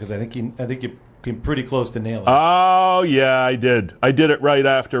other way because I think you came pretty close to nailing it. Oh, yeah, I did. I did it right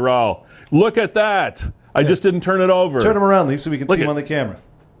after all. Look at that. I just didn't turn it over. Turn them around, Lee, so we can Look see them at- on the camera.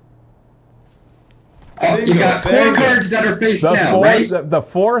 Oh, you got 4 cards that are face down, right? The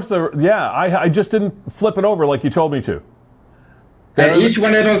fourth, I just didn't flip it over like you told me to. And each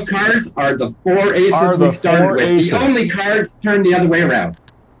one of those cards are the 4 aces we started with. Aces. The only cards turned the other way around.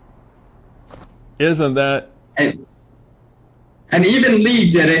 Isn't that? And even Lee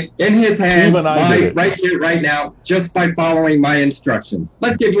did it in his hands Even I did it. right here, right now, just by following my instructions.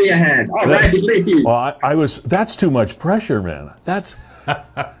 Let's give Lee a hand. All right, Lee. Well, that's too much pressure, man. That's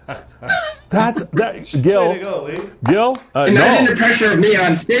Gil. Way to go, Lee. Gil? Imagine No. the pressure of me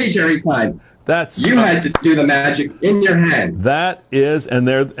on stage every time. You had to do the magic in your hand. That is, and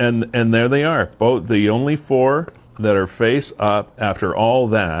there they are. Both the only 4 that are face up after all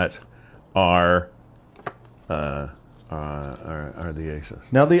that are the aces.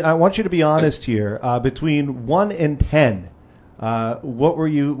 Now, Lee, I want you to be honest here. Between 1 and 10, what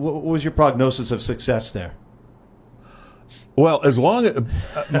was your prognosis of success there? Well, as long as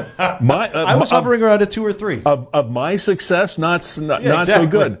I was hovering around a 2 or 3 of my success, not exactly. so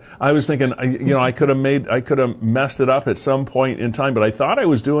good. I was thinking, I could have messed it up at some point in time, but I thought I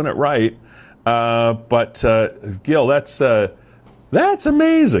was doing it right. But Gil, that's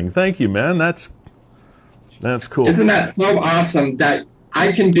amazing. Thank you, man. That's cool. Isn't that so awesome that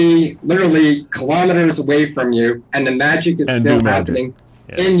I can be literally kilometers away from you, and the magic is still happening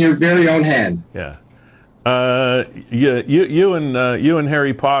in your very own hands? Yeah. You and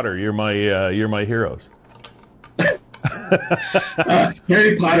Harry Potter, you're my heroes.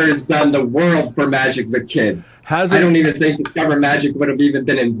 Harry Potter has done the world for magic with kids. I don't even think Discover Magic would have even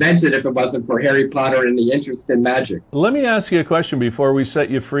been invented if it wasn't for Harry Potter and the interest in magic. Let me ask you a question before we set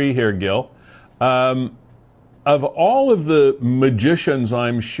you free here, Gil. Of all of the magicians,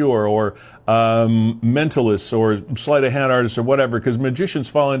 I'm sure, or mentalists, or sleight of hand artists, or whatever, because magicians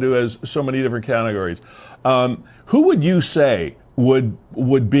fall into as so many different categories. Who would you say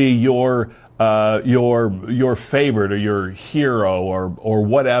would be your favorite or your hero or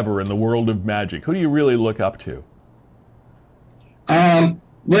whatever in the world of magic? Who do you really look up to?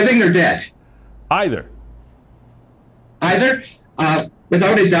 Living or dead? Either. Either?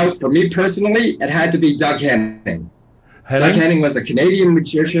 Without a doubt, for me personally, it had to be Doug Henning. Doug Henning was a Canadian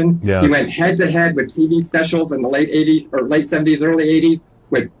magician. Yeah. He went head-to-head with TV specials in the late 80s, or late 70s, early 80s,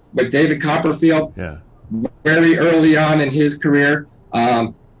 with David Copperfield. Yeah. Very early on in his career.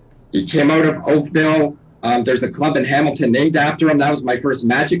 He came out of Oakville. There's a club in Hamilton named after him. That was my first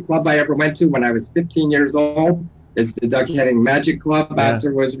magic club I ever went to when I was 15 years old. It's the Doug Henning Magic Club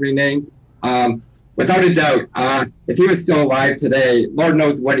after it was renamed. Without a doubt, if he was still alive today, Lord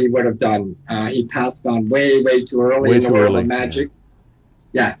knows what he would have done. He passed on way, way too early in the world of magic.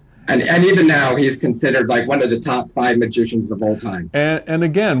 Yeah. And even now, he's considered like one of the top 5 magicians of all time. And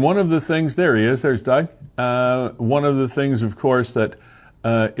again, one of the things, there he is, there's Doug. One of the things, of course, that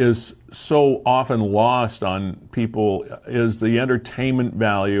is so often lost on people is the entertainment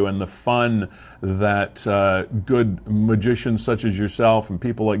value and the fun that good magicians such as yourself and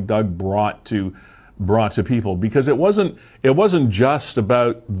people like Doug brought to people, because it wasn't just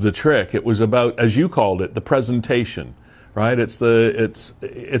about the trick. It was about, as you called it, the presentation, right? It's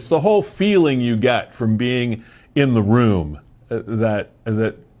the whole feeling you get from being in the room that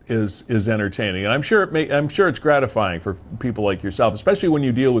is entertaining, and I'm sure it's gratifying for people like yourself, especially when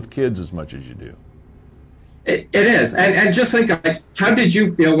you deal with kids as much as you do. It is, and just think, like, how did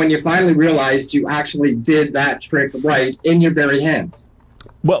you feel when you finally realized you actually did that trick right in your very hands?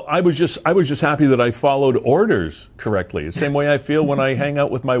 Well, I was just happy that I followed orders correctly. The same way I feel when I hang out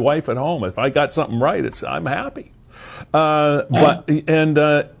with my wife at home. If I got something right, I'm happy. And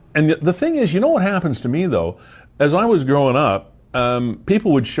the thing is, you know what happens to me though? As I was growing up,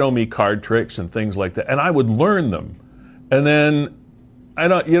 people would show me card tricks and things like that, and I would learn them, and then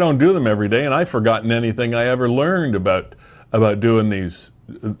you don't do them every day, and I've forgotten anything I ever learned about doing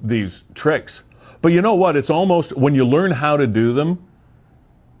these tricks. But you know what? It's almost, when you learn how to do them,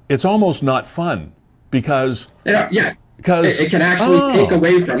 it's almost not fun because it can actually take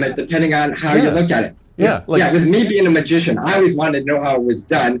away from it depending on how you look at it. With me being a magician, I always wanted to know how it was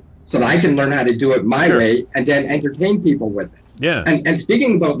done so that I can learn how to do it my way and then entertain people with it. Yeah. And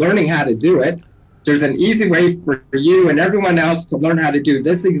speaking about learning how to do it, there's an easy way for you and everyone else to learn how to do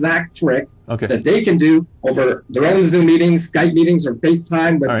this exact trick that they can do over their own Zoom meetings, Skype meetings, or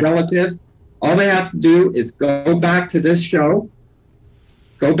FaceTime with relatives. All they have to do is go back to this show,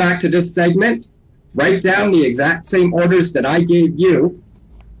 go back to this segment, write down the exact same orders that I gave you,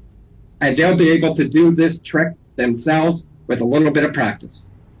 and they'll be able to do this trick themselves with a little bit of practice.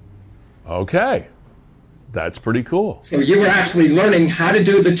 Okay. That's pretty cool. So you were actually learning how to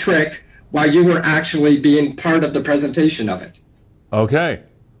do the trick while you were actually being part of the presentation of it. Okay.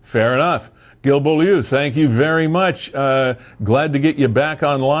 Fair enough. Gil Beaulieu, thank you very much. Glad to get you back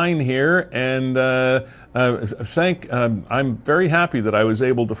online here, and I'm very happy that I was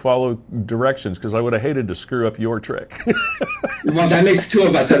able to follow directions, because I would have hated to screw up your trick. Well, that makes 2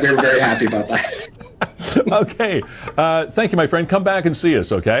 of us that we're very happy about that. Okay. Thank you, my friend. Come back and see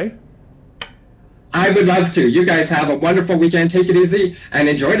us, okay? I would love to. You guys have a wonderful weekend. Take it easy and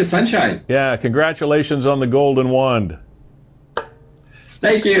enjoy the sunshine. Yeah, congratulations on the golden wand.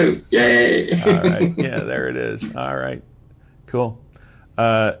 Thank you. Yay. All right. Yeah, there it is. All right. Cool.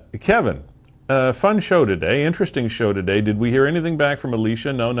 Kevin, fun show today. Interesting show today. Did we hear anything back from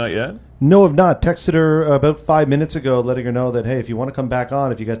Alicia? No, not yet. No, I've not. Texted her about 5 minutes ago, letting her know that, hey, if you want to come back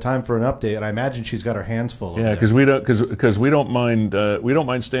on, if you got time for an update, and I imagine she's got her hands full. Yeah, because we don't mind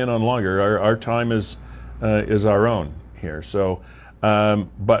staying on longer. Our time is our own here. So,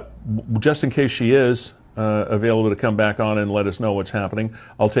 but just in case she is, available to come back on and let us know what's happening.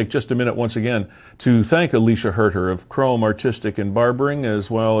 I'll take just a minute once again to thank Alicia Herter of Chrome Artistic and Barbering, as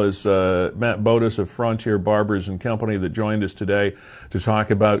well as Matt Bodis of Frontier Barbers and Company that joined us today to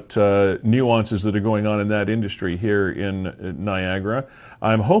talk about nuances that are going on in that industry here in Niagara.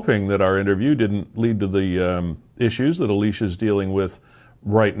 I'm hoping that our interview didn't lead to the issues that Alicia's dealing with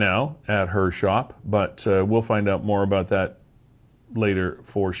right now at her shop, but we'll find out more about that later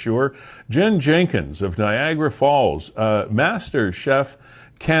for sure. Jen Jenkins of Niagara Falls, MasterChef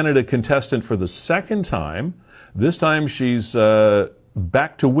Canada contestant for the second time. This time she's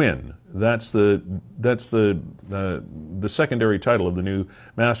back to win. That's the secondary title of the new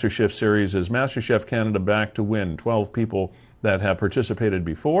MasterChef series is MasterChef Canada Back to Win. 12 people that have participated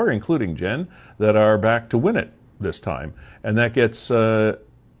before, including Jen, that are back to win it this time. And that gets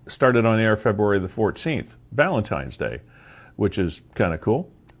started on air February the 14th, Valentine's Day, which is kind of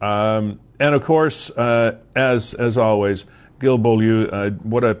cool. And of course, as always, Gil Beaulieu,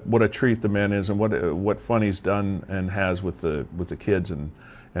 what a treat the man is, and what fun he's done and has with the kids and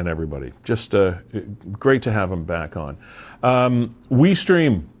everybody. Just great to have him back on.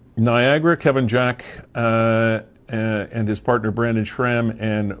 WeeStreem Niagara, Kevin Jack and his partner Brandon Schramm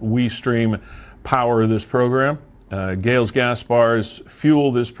and WeeStream power this program. Gale's Gas Bars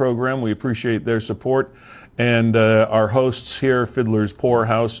fuel this program. We appreciate their support. And our hosts here, Fiddler's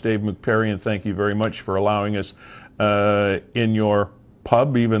Poorhouse, Dave McPerry, and thank you very much for allowing us in your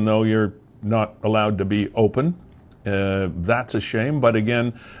pub, even though you're not allowed to be open. That's a shame, but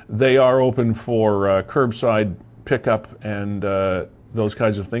again, they are open for curbside pickup and those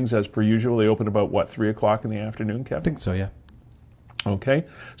kinds of things as per usual. They open about, what, 3 o'clock in the afternoon, Kevin? I think so, yeah. Okay,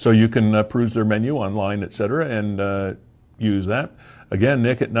 so you can peruse their menu online, etc., and use that. Again,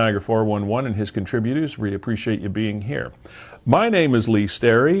 Nick at Niagara 411 and his contributors, we appreciate you being here. My name is Lee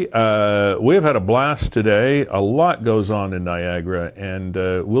Sterry. We've had a blast today. A lot goes on in Niagara, and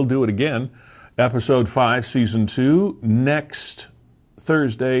we'll do it again. Episode 5, Season 2, next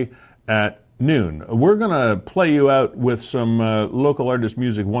Thursday at noon. We're going to play you out with some local artist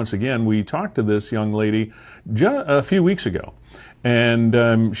music once again. We talked to this young lady a few weeks ago,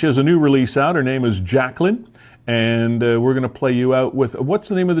 and she has a new release out. Her name is Jacqueline. And we're going to play you out with, what's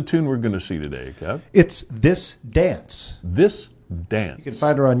the name of the tune we're going to see today, Kev? It's This Dance. This Dance. You can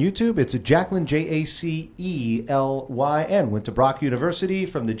find her on YouTube. It's a Jacqueline, Jacquelyn. Went to Brock University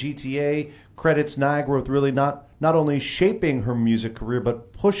from the GTA. Credits Niagara with really not only shaping her music career,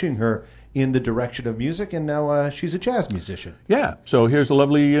 but pushing her in the direction of music. And now she's a jazz musician. Yeah. So here's a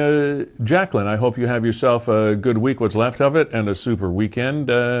lovely Jacqueline. I hope you have yourself a good week, what's left of it, and a super weekend.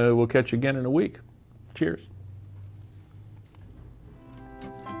 We'll catch you again in a week. Cheers.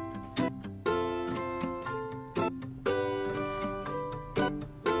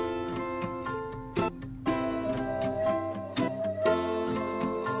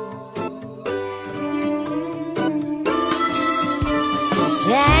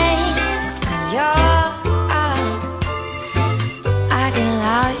 I get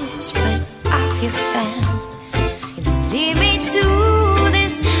lost, but I feel found. You lead me to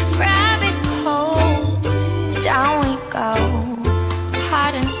this rabbit hole. Down we go,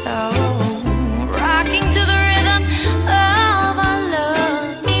 heart and soul, rocking to the rhythm of our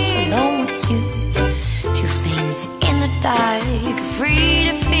love. Alone with you, two flames in the dark, free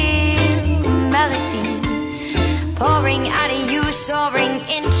to feel melody pouring out of you, soaring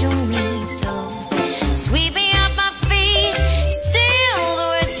into me. So sweeping up my feet, steal the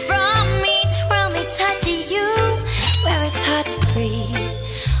words from me, twirl me tight to you, where it's hard to breathe.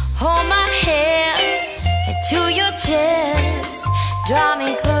 Hold my hand to your chest, draw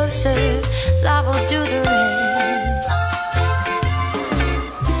me closer, love will do the rest.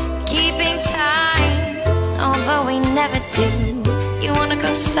 Keeping time, although we never do. You wanna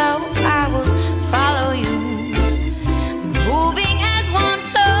go slow, I will follow you. Moving as one,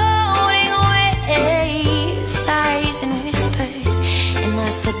 floating away, sighs and whispers in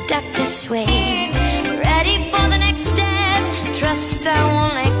our seductive sway. Ready for the next step, trust I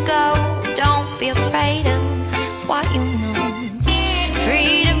won't let go. Don't be afraid of what you know.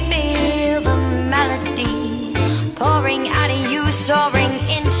 Free to feel the melody pouring out of you, soaring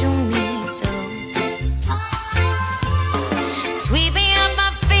into me. So sweeping up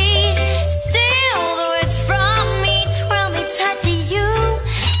my feet, steal the words from me, twirl me tight to you,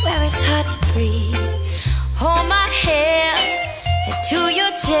 where it's hard to breathe. Hold my hand to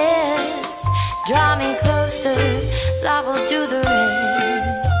your chest, draw me closer, love will do the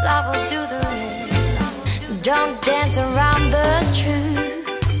rest, love will do the rest. Don't dance around the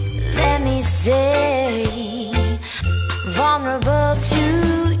truth, let me say, vulnerable to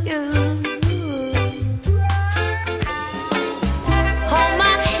you.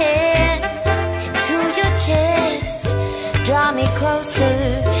 closer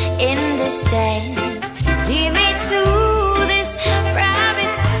in this dance. Lead me to this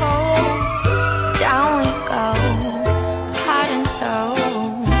rabbit hole. Down we go, heart and soul,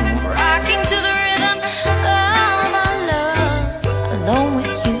 rocking to the rhythm of our love. Alone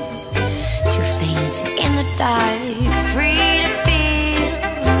with you, two flames in the dark, free to feel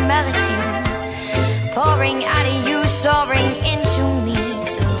the melody pouring out of you, soaring into me.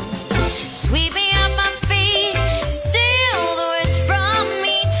 So sweeping up my feet, steal the words from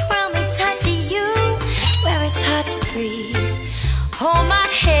me, twirl me tight to you, where it's hard to breathe. Hold my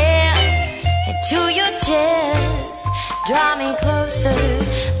hand, head to your chest, draw me closer.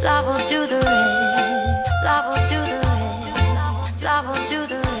 Love will do the rest. Love will do the rest. Love will do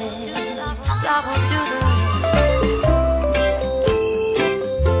the rest. Love will do the rest.